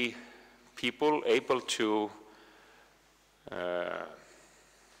see people able to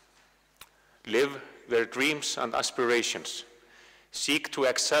live their dreams and aspirations, seek to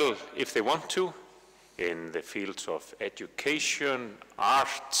excel if they want to in the fields of education,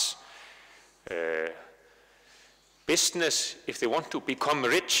 arts, business, if they want to become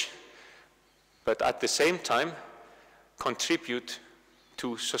rich, but at the same time contribute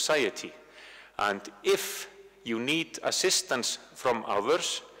to society. And if you need assistance from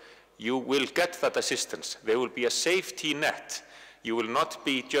others, you will get that assistance. There will be a safety net. You will not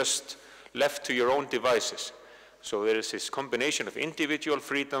be just left to your own devices. So there is this combination of individual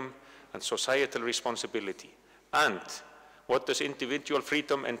freedom and societal responsibility. And what does individual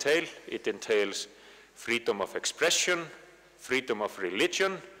freedom entail? It entails freedom of expression, freedom of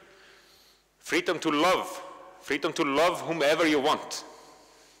religion, freedom to love whomever you want.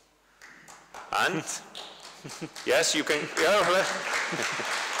 And yes, you can, yeah.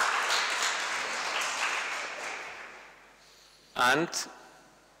 And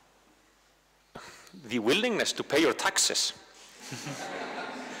the willingness to pay your taxes,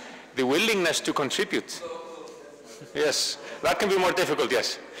 the willingness to contribute. Yes, that can be more difficult,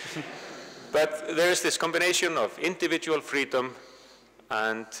 yes. But there is this combination of individual freedom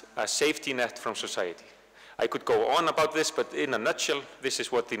and a safety net from society. I could go on about this, but in a nutshell, this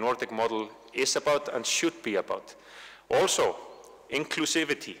is what the Nordic model is about and should be about. Also,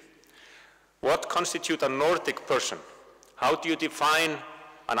 inclusivity. What constitutes a Nordic person? How do you define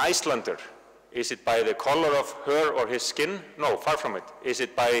an Icelander? Is it by the color of her or his skin? No, far from it. Is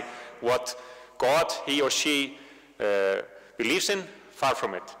it by what God he or she believes in? Far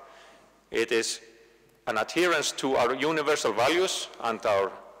from it. It is an adherence to our universal values and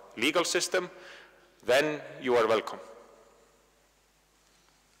our legal system. Then you are welcome.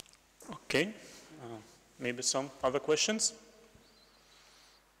 Okay, maybe some other questions?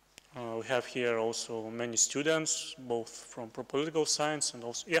 We have here also many students, both from political science and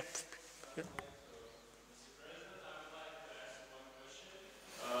also, yeah. Yeah.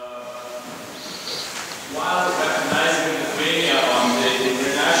 While recognizing Lithuania on the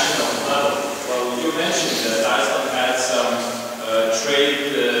international level, well, you mentioned that Iceland had some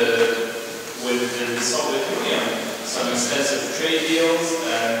trade with the Soviet Union, some extensive trade deals,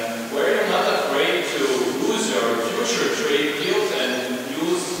 and were you not afraid to lose your future trade deals and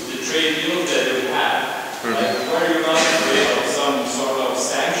use the trade deals that you had? Like, were you not afraid of some sort of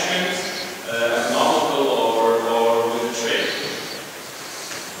sanctions, economical or with trade?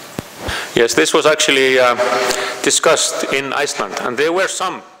 Yes, this was actually discussed in Iceland, and there were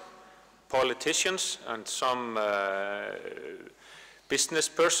some politicians and some business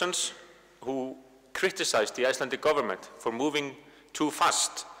persons who criticized the Icelandic government for moving too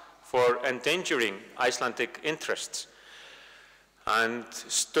fast, for endangering Icelandic interests. And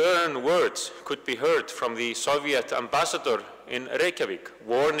stern words could be heard from the Soviet ambassador in Reykjavik,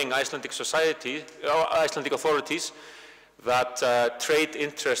 warning Icelandic Icelandic authorities that trade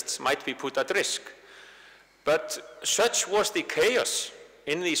interests might be put at risk. But such was the chaos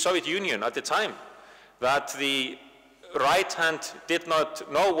in the Soviet Union at the time that the right hand did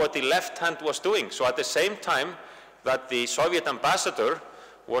not know what the left hand was doing. So at the same time that the Soviet ambassador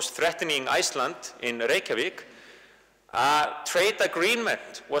was threatening Iceland in Reykjavik, a trade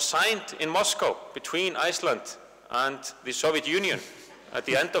agreement was signed in Moscow between Iceland and the Soviet Union at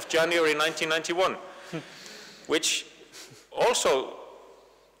the end of January 1991, which also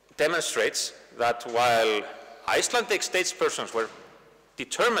demonstrates that while Icelandic statespersons were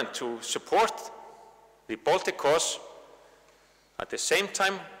determined to support the Baltic cause, at the same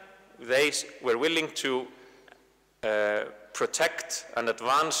time they were willing to protect and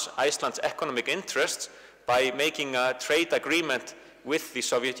advance Iceland's economic interests by making a trade agreement with the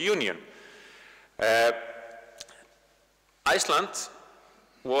Soviet Union. Iceland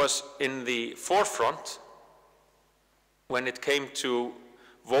was in the forefront when it came to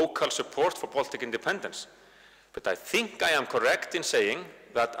vocal support for Baltic independence. But I think I am correct in saying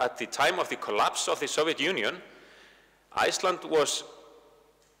that at the time of the collapse of the Soviet Union, Iceland was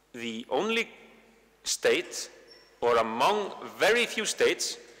the only state, or among very few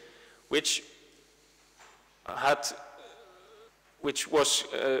states, which had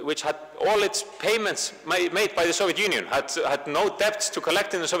all its payments made by the Soviet Union, had no debts to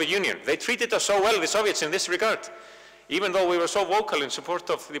collect in the Soviet Union. They treated us so well, the Soviets, in this regard, even though we were so vocal in support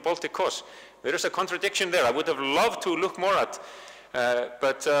of the Baltic cause. There is a contradiction there I would have loved to look more at.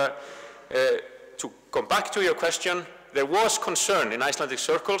 But to come back to your question, there was concern in Icelandic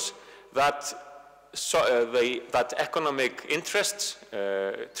circles that that economic interests,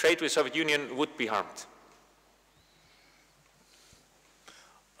 trade with the Soviet Union would be harmed.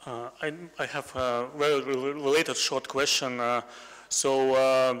 I have a very related short question.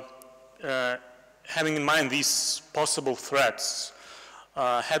 Having in mind these possible threats,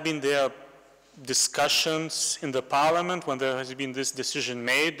 have been there discussions in the parliament when there has been this decision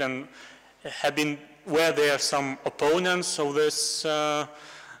made, and were there some opponents of this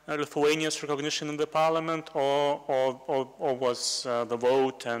Lithuania's recognition in the parliament, or was the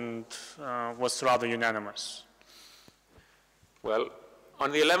vote and was rather unanimous? Well,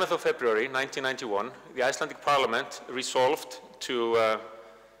 on the 11th of February 1991, the Icelandic parliament resolved to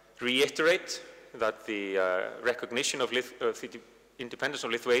reiterate that the recognition of the independence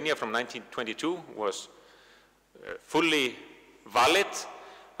of Lithuania from 1922 was fully valid,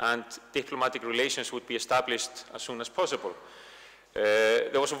 and diplomatic relations would be established as soon as possible.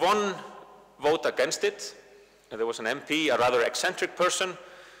 There was one vote against it, and there was an MP, a rather eccentric person,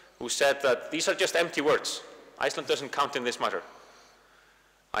 who said that these are just empty words. Iceland doesn't count in this matter.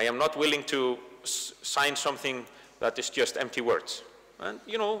 I am not willing to sign something that is just empty words. And,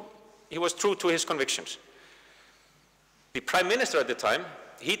 you know, he was true to his convictions. The Prime Minister at the time,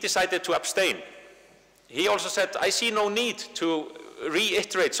 he decided to abstain. He also said, I see no need to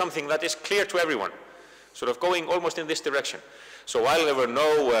reiterate something that is clear to everyone, sort of going almost in this direction. So while there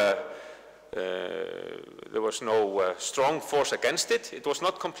was no strong force against it, it was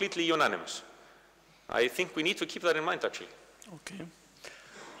not completely unanimous. I think we need to keep that in mind, actually. Okay.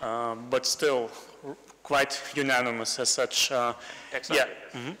 But still quite unanimous as such. Exactly. Yeah.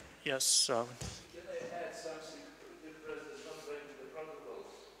 Mm-hmm. Yes. Can I add something, dear President, not breaking the protocol?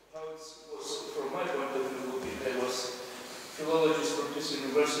 How it was, from my point of view, there was philologists from this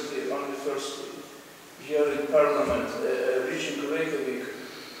university on the first year in Parliament, reaching Reykjavik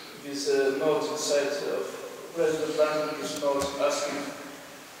with a note inside of President Landsbergis note asking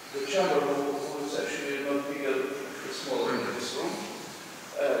the chamber, who is actually not bigger, smaller in this room,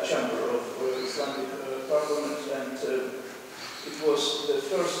 chamber of Icelandic Parliament, and it was the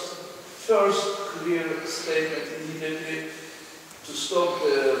first clear statement immediately to stop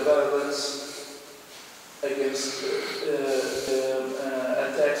the violence against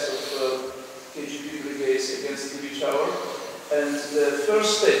attacks of KGB brigades against TV Tower. And the first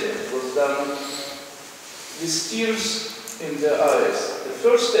statement was done with tears in their eyes. The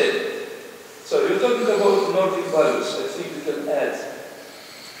first statement. So you're talking about Nordic values. I think we can add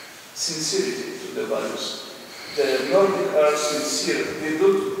sincerity to the values. The Nordic are sincere.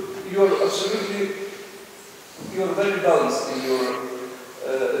 You are very balanced in your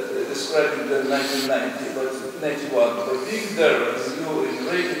describing the 1990, but 91. But being there as you in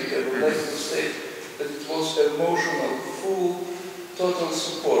Reykjavik, I would like to state that it was emotional, full, total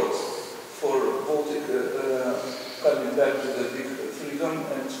support for Baltic coming back to the big freedom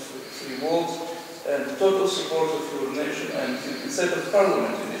and free world, and total support of your nation. And inside of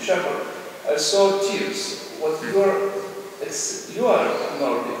Parliament, in the chamber, I saw tears. What you are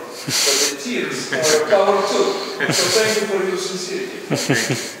Nordic, but the tears are power too. So thank you for your sincerity.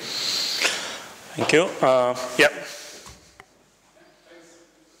 Thank you. Yeah.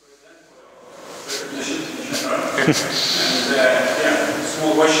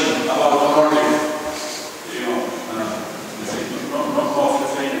 Small question about Nordic, North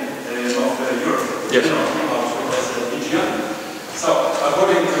Lithuania, North Europe. Yes. About region. So,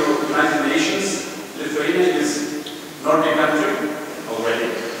 according to United Nations, Lithuania is Nordic country already.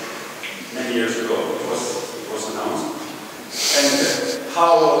 Many years ago, it was announced. And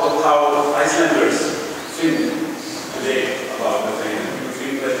how Icelanders think today about Lithuania? Do you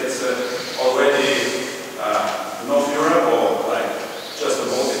think that it's already North Europe, or like just the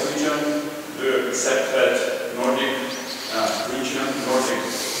Baltic region? Do you accept that Nordic region, Nordic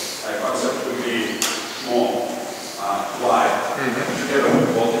concept would be more wide together with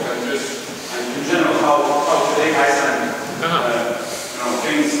Baltic countries? And in general, how today Iceland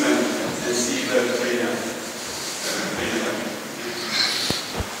thinks and see the Lithuanian country?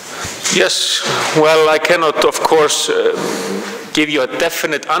 Yes, well, I cannot, of course, give you a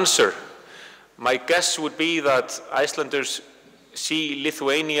definite answer. My guess would be that Icelanders see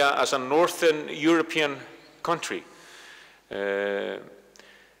Lithuania as a northern European country.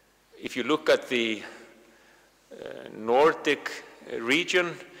 If you look at the Nordic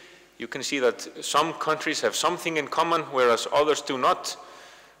region, you can see that some countries have something in common, whereas others do not.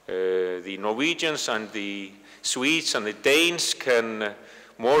 The Norwegians and the Swedes and the Danes can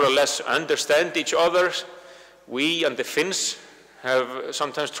more or less understand each other. We and the Finns have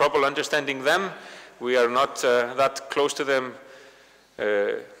sometimes trouble understanding them. We are not that close to them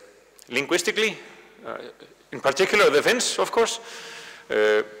linguistically, in particular the Finns, of course.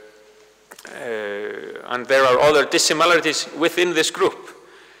 And there are other dissimilarities within this group.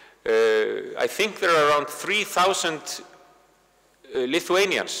 I think there are around 3,000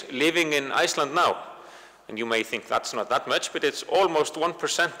 Lithuanians living in Iceland now. And you may think that's not that much, but it's almost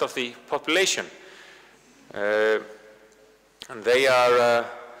 1% of the population. And they are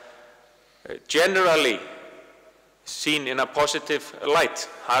generally seen in a positive light,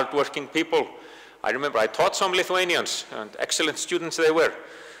 hard-working people. I remember I taught some Lithuanians, and excellent students they were.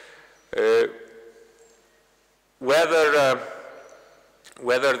 Whether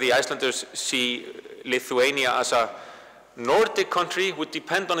the Icelanders see Lithuania as a Nordic country would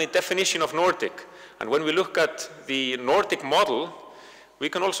depend on the definition of Nordic. And when we look at the Nordic model, we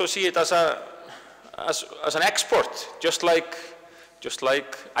can also see it as an export, just like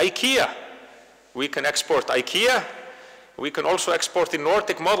IKEA. We can export IKEA. We can also export the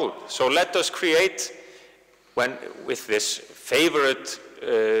Nordic model. So let us create, with this favorite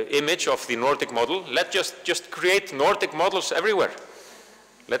image of the Nordic model, let's just create Nordic models everywhere.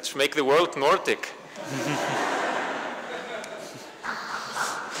 Let's make the world Nordic.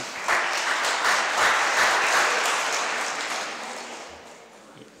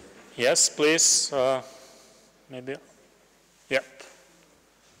 Yes, please. Maybe. Yeah. Mr.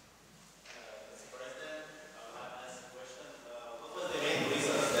 President, I have asked a question. What was the main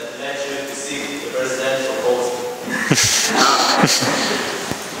reason that led you to seek the presidential post?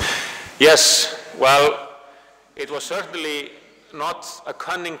 Yes, well, it was certainly not a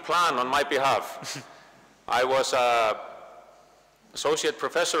cunning plan on my behalf. I was an associate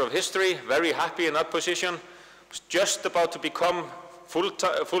professor of history, very happy in that position, was just about to become full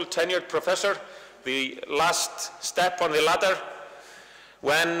tenured professor, the last step on the ladder,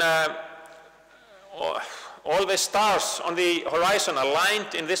 when all the stars on the horizon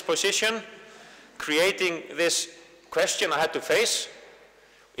aligned in this position, creating this question I had to face.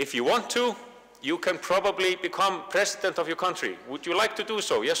 If you want to, you can probably become president of your country. Would you like to do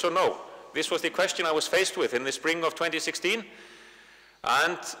so, yes or no? This was the question I was faced with in the spring of 2016.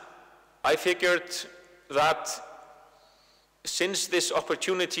 And I figured that since this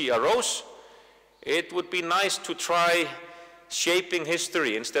opportunity arose, it would be nice to try shaping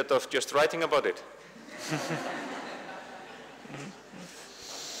history instead of just writing about it.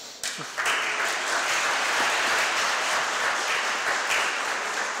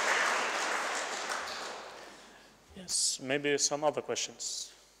 Yes, maybe some other questions.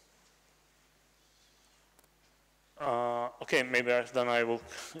 Okay, maybe then I will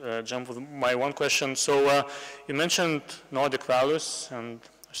jump with my one question. So you mentioned Nordic values, and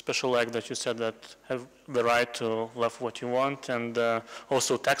especially like that you said that have the right to love what you want, and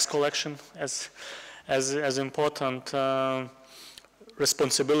also tax collection as important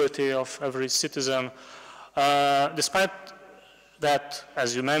responsibility of every citizen. Despite that,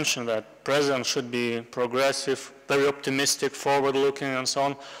 as you mentioned, that president should be progressive, very optimistic, forward-looking, and so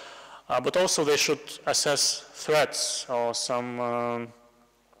on. But also they should assess threats or some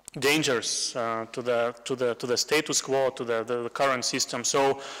dangers to the status quo, to the current system.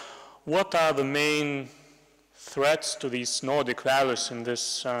 So, what are the main threats to these Nordic values in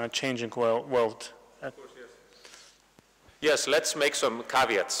this changing world? Of course, yes. Yes, let's make some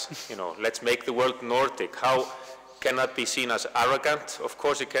caveats. Let's make the world Nordic. How can that be seen as arrogant? Of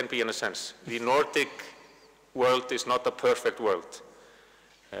course, it can be in a sense. The Nordic world is not a perfect world.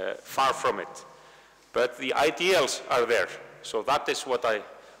 Far from it. But the ideals are there. So that is what I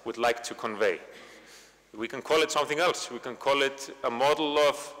would like to convey. We can call it something else. We can call it a model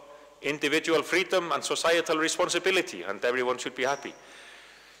of individual freedom and societal responsibility, and everyone should be happy.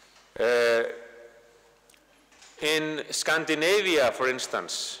 In Scandinavia, for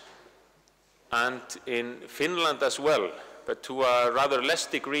instance, and in Finland as well, but to a rather less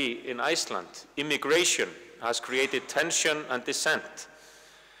degree in Iceland, immigration has created tension and dissent.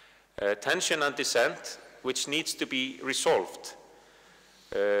 Tension and dissent, which needs to be resolved.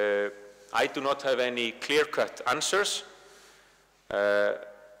 I do not have any clear-cut answers,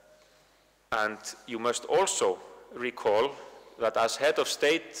 and you must also recall that as head of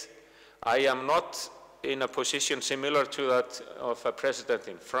state, I am not in a position similar to that of a president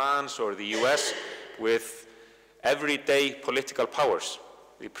in France or the US with everyday political powers.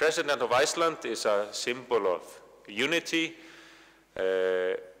 The president of Iceland is a symbol of unity,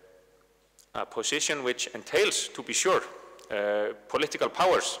 a position which entails, to be sure, political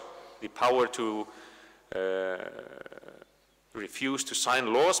powers, the power to refuse to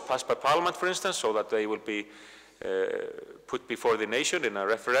sign laws passed by Parliament, for instance, so that they will be put before the nation in a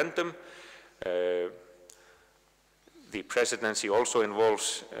referendum, The presidency also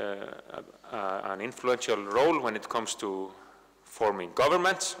involves an influential role when it comes to forming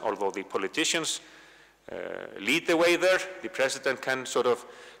governments, although the politicians lead the way there. The president can sort of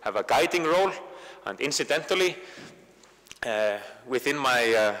have a guiding role, and incidentally, within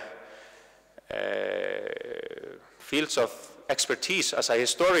my fields of expertise as a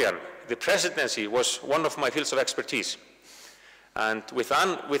historian, the presidency was one of my fields of expertise. And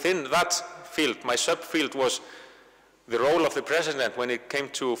within that field, my subfield was the role of the president when it came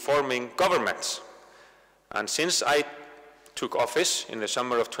to forming governments. And since I took office in the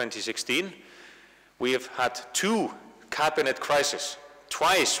summer of 2016, we have had 2 cabinet crises.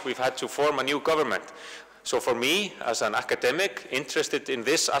 Twice we've had to form a new government. So for me, as an academic interested in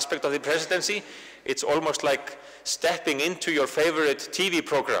this aspect of the presidency, it's almost like stepping into your favorite TV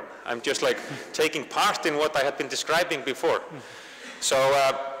program. I'm just like taking part in what I had been describing before. So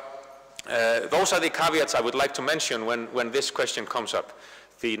those are the caveats I would like to mention when this question comes up.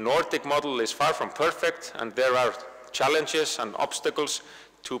 The Nordic model is far from perfect, and there are challenges and obstacles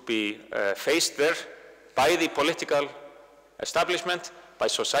to be faced there by the political establishment, by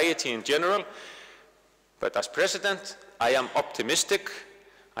society in general. But as president, I am optimistic.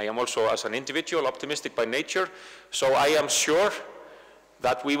 I am also, as an individual, optimistic by nature. So I am sure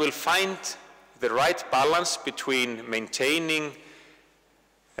that we will find the right balance between maintaining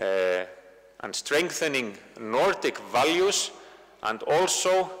and strengthening Nordic values and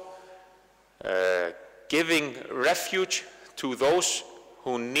also giving refuge to those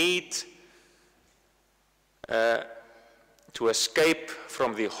who need to escape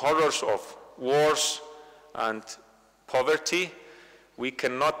from the horrors of wars and poverty. We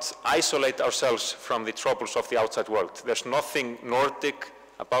cannot isolate ourselves from the troubles of the outside world. There's nothing Nordic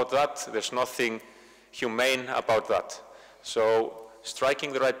about that. There's nothing humane about that. So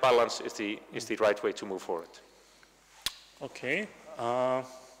striking the right balance is the right way to move forward. Okay.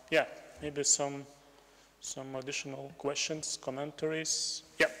 Yeah, maybe some additional questions, commentaries.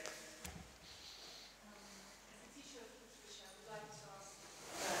 Yeah.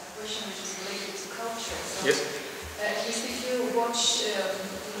 Question which is related to culture. So, yes. At least if you watch the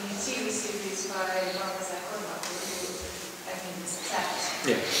TV series by Jóhannesson, who I think is Tapped,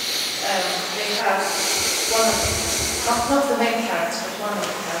 Yeah. They have one of not the main character, but one of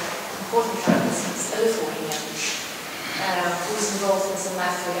the important characters is a Lithuanian who's involved in some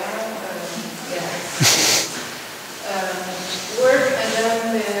mafia. Work, and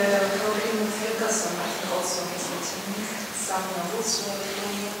then working with Vilnius, I think also his team. Some novels where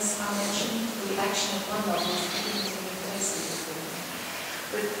Lithuanians are mentioned. The action of one novel is taking place in Lithuania.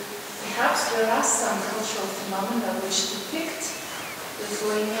 But perhaps there are some cultural phenomena which depict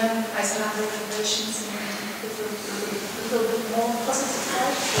Lithuanian Icelandic relations in a little bit more positive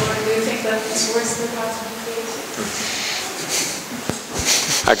light, or do you think that these words still have to be created?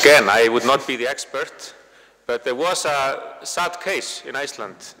 Again, I would not be the expert, but there was a sad case in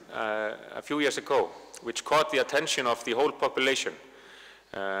Iceland a few years ago, which caught the attention of the whole population.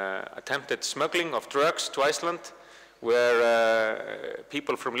 Attempted smuggling of drugs to Iceland, where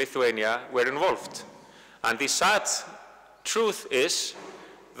people from Lithuania were involved. And the sad truth is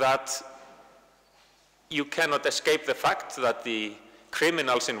that you cannot escape the fact that the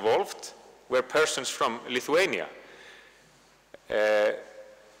criminals involved were persons from Lithuania.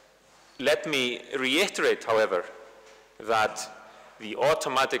 Let me reiterate, however, that the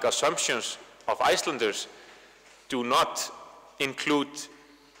automatic assumptions of Icelanders do not include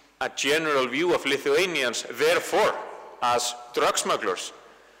a general view of Lithuanians, therefore, as drug smugglers.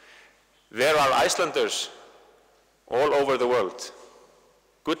 There are Icelanders all over the world,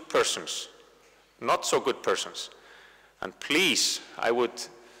 good persons, not so good persons. And please, I would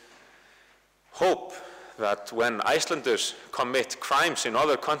hope that when Icelanders commit crimes in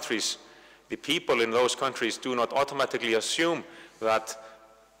other countries, the people in those countries do not automatically assume that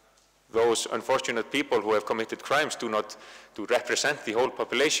those unfortunate people who have committed crimes do represent the whole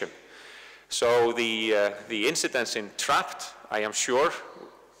population. So the incidents in Trapped, I am sure,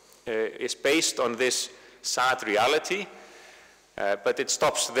 is based on this sad reality, but it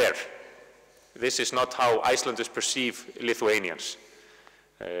stops there. This is not how Icelanders perceive Lithuanians.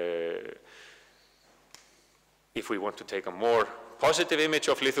 If we want to take a more positive image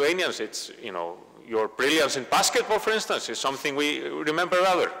of Lithuanians, it's, you know, your brilliance in basketball, for instance, is something we remember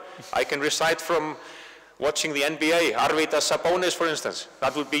rather. I can recite from watching the NBA, Arvydas Sabonis, for instance.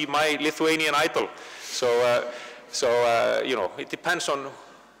 That would be my Lithuanian idol. So, you know, it depends on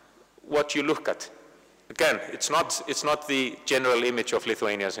what you look at. Again, it's not the general image of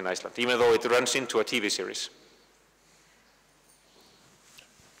Lithuanians in Iceland, even though it runs into a TV series.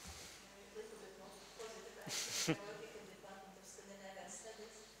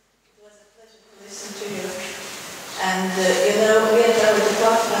 And you know, we at our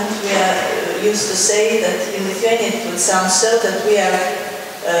department, we are used to say that in Lithuania it would sound so that we are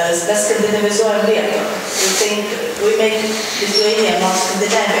Skandinavizuojam Lietuvą. We think we make Lithuania more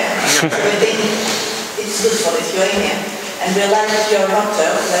Scandinavian. We think it's good for Lithuania. And we like your motto,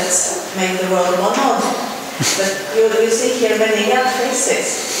 let's make the world more modern. But you see here many young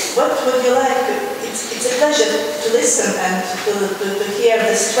faces. What would you like? It's a pleasure to listen and to hear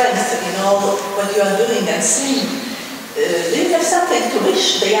the strength in all what you are doing and saying. Do you have something to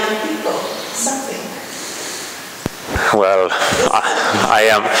wish the young people? Something? Well,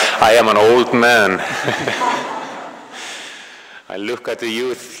 I am an old man. I look at the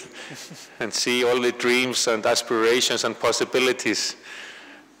youth and see all the dreams and aspirations and possibilities.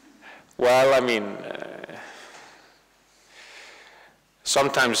 Well, I mean,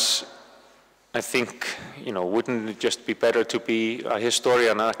 sometimes I think, you know, wouldn't it just be better to be a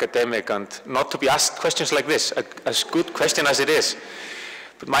historian, an academic, and not to be asked questions like this, as good question as it is.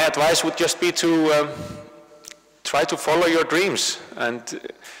 But my advice would just be to try to follow your dreams and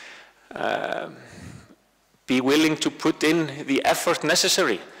be willing to put in the effort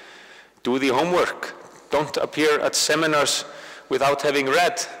necessary. Do the homework. Don't appear at seminars without having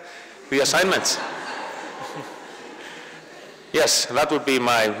read the assignments. Yes, that would be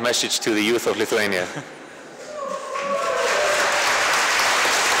my message to the youth of Lithuania.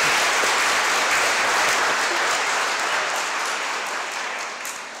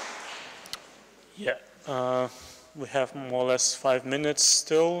 Yeah, we have more or less 5 minutes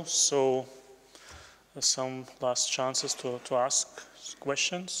still, so some last chances to ask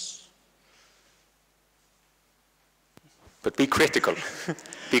questions. But be critical.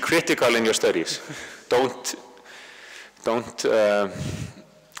 Be critical in your studies. Don't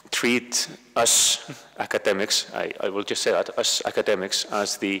treat us academics, I will just say that, us academics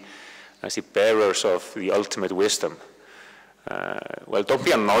as the bearers of the ultimate wisdom. Well, don't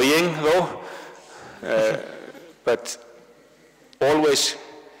be annoying though, but always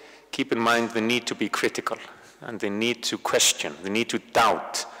keep in mind the need to be critical and the need to question, the need to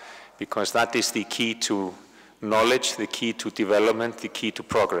doubt, because that is the key to knowledge, the key to development, the key to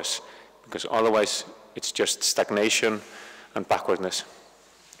progress, because otherwise it's just stagnation and backwardness.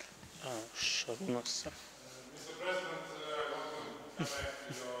 Mr. President, I want to come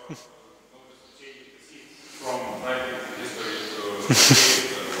back to your notice to change the seats from writing history to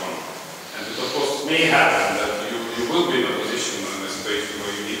creative one. And it of course may happen that you will be in a position in a situation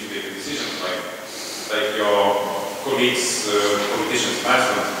where you need to make a decision like your colleagues, politicians in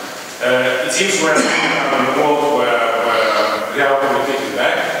Iceland. It seems we're in a world where realpolitik is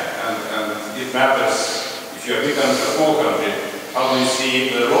back, and it matters if you are big and a small country. How do you see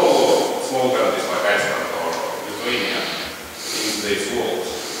the role of small countries like Iceland or Lithuania in today's world?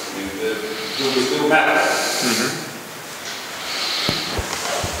 I mean, do we still matter? Mm-hmm.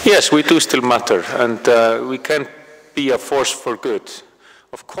 Yes, we do still matter, and we can be a force for good.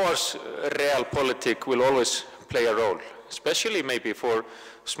 Of course, realpolitik will always play a role, especially maybe for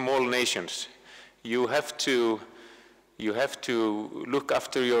small nations. You have to look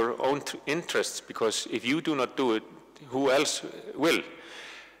after your own interests, because if you do not do it, who else will?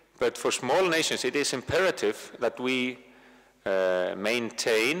 But for small nations, it is imperative that we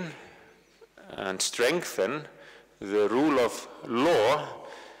maintain and strengthen the rule of law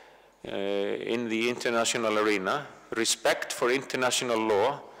in the international arena, respect for international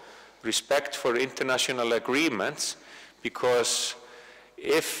law, respect for international agreements, because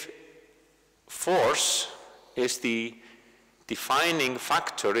if force is the defining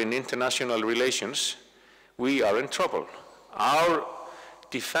factor in international relations, we are in trouble. Our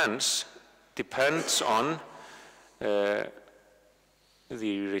defense depends on the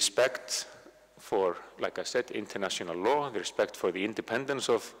respect for, like I said, international law, the respect for the independence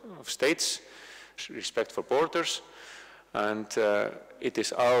of states, respect for borders, and it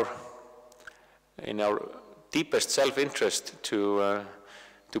is in our deepest self-interest to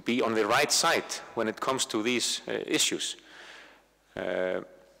be on the right side when it comes to these issues.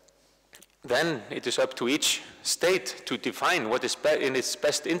 Then it is up to each state to define what is in its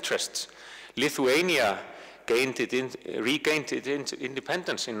best interests. Lithuania regained its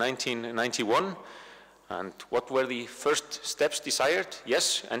independence in 1991, and what were the first steps desired?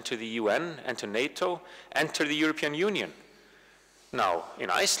 Yes, enter the UN, enter NATO, enter the European Union. Now, in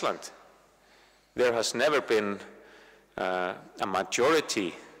Iceland, there has never been a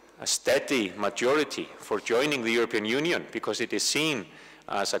majority, a steady majority for joining the European Union, because it is seen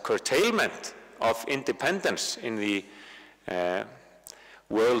as a curtailment of independence in the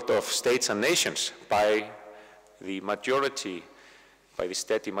world of states and nations by the majority, by the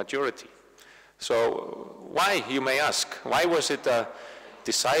steady majority. So why, you may ask, why was it a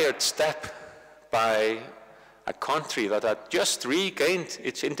desired step by a country that had just regained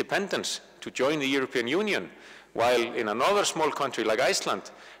its independence to join the European Union, while in another small country like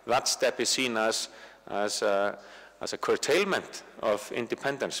Iceland, that step is seen as a curtailment of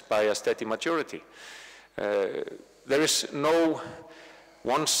independence by a steady majority? There is no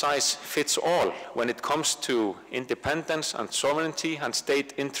one-size-fits-all when it comes to independence and sovereignty and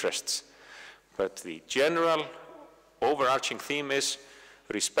state interests. But the general overarching theme is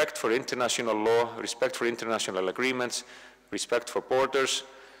respect for international law, respect for international agreements, respect for borders,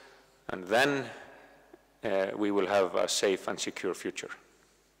 and then we will have a safe and secure future.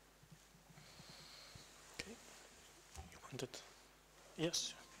 Okay. You wanted?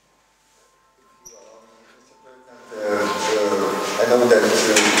 Yes. I know that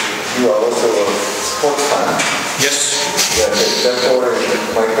you are also a sport fan. Yes. Yeah, therefore,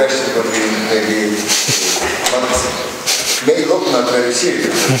 my question would be maybe may look not very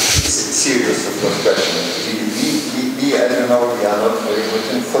serious. Serious, of course, question. We, as you know, we are not very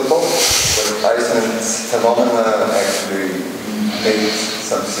good in football, but Iceland's phenomena actually made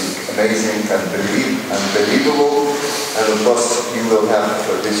something amazing and unbelievable. And of course, you will have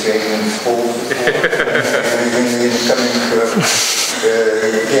Lithuanian sport in coming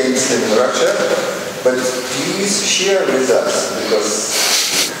games in Russia. But please share with us, because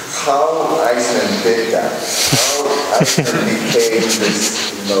how Iceland did that, how Iceland became this,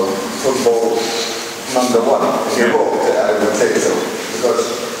 football #1 in the world, I would say so.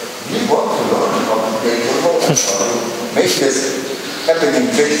 Because we want to learn how to play football and how to make this happening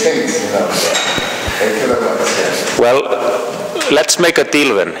big things, Thank you very much. Well, let's make a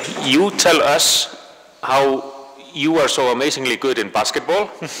deal then. You tell us how you are so amazingly good in basketball,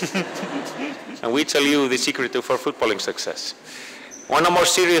 and we tell you the secret for footballing success. On a more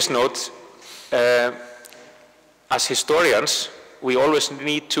serious note, as historians, we always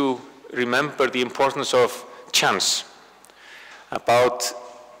need to remember the importance of chance. About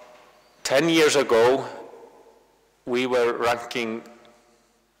 10 years ago, we were ranking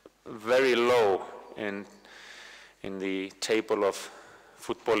very low in the table of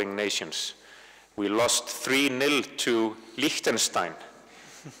footballing nations. We lost 3-0 to Liechtenstein.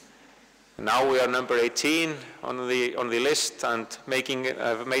 Now we are number 18 on the list and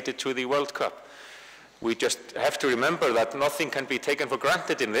have made it to the World Cup. We just have to remember that nothing can be taken for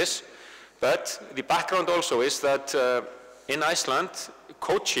granted in this, but the background also is that in Iceland,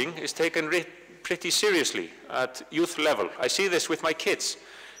 coaching is taken pretty seriously at youth level. I see this with my kids.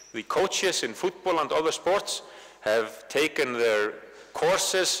 The coaches in football and other sports have taken their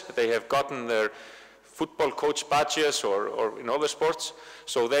courses, they have gotten their football coach badges or in other sports,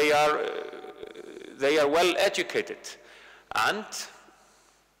 so they are well educated. And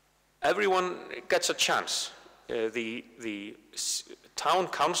everyone gets a chance. The town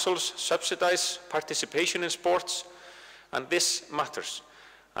councils subsidize participation in sports, and this matters.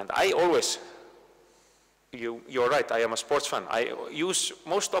 And I always, you're right, I am a sports fan. I use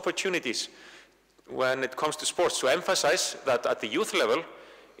most opportunities when it comes to sports to emphasize that at the youth level,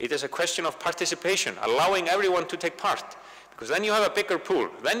 it is a question of participation, allowing everyone to take part. Because then you have a bigger pool.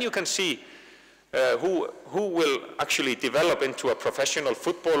 Then you can see who will actually develop into a professional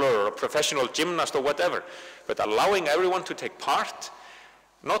footballer or a professional gymnast or whatever. But allowing everyone to take part,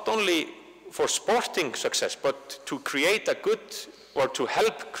 not only for sporting success, but to create a good, or to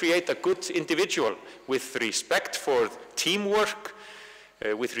help create a good individual with respect for teamwork,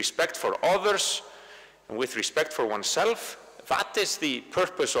 with respect for others, and with respect for oneself. That is the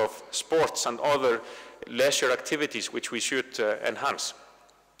purpose of sports and other leisure activities which we should enhance.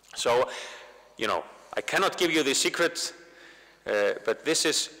 So, I cannot give you the secret, but this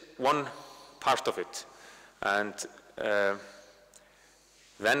is one part of it. And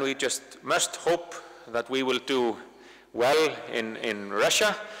then we just must hope that we will do well in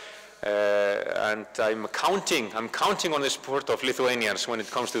Russia, and I'm counting on the support of Lithuanians when it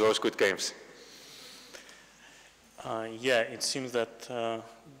comes to those good games. Yeah, it seems that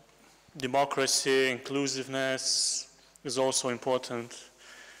democracy, inclusiveness is also important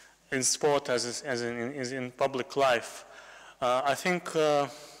in sport as in public life. I think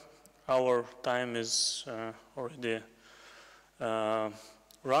our time is already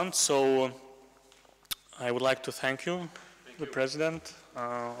run, so I would like to thank you, the President,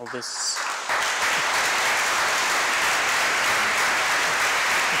 of this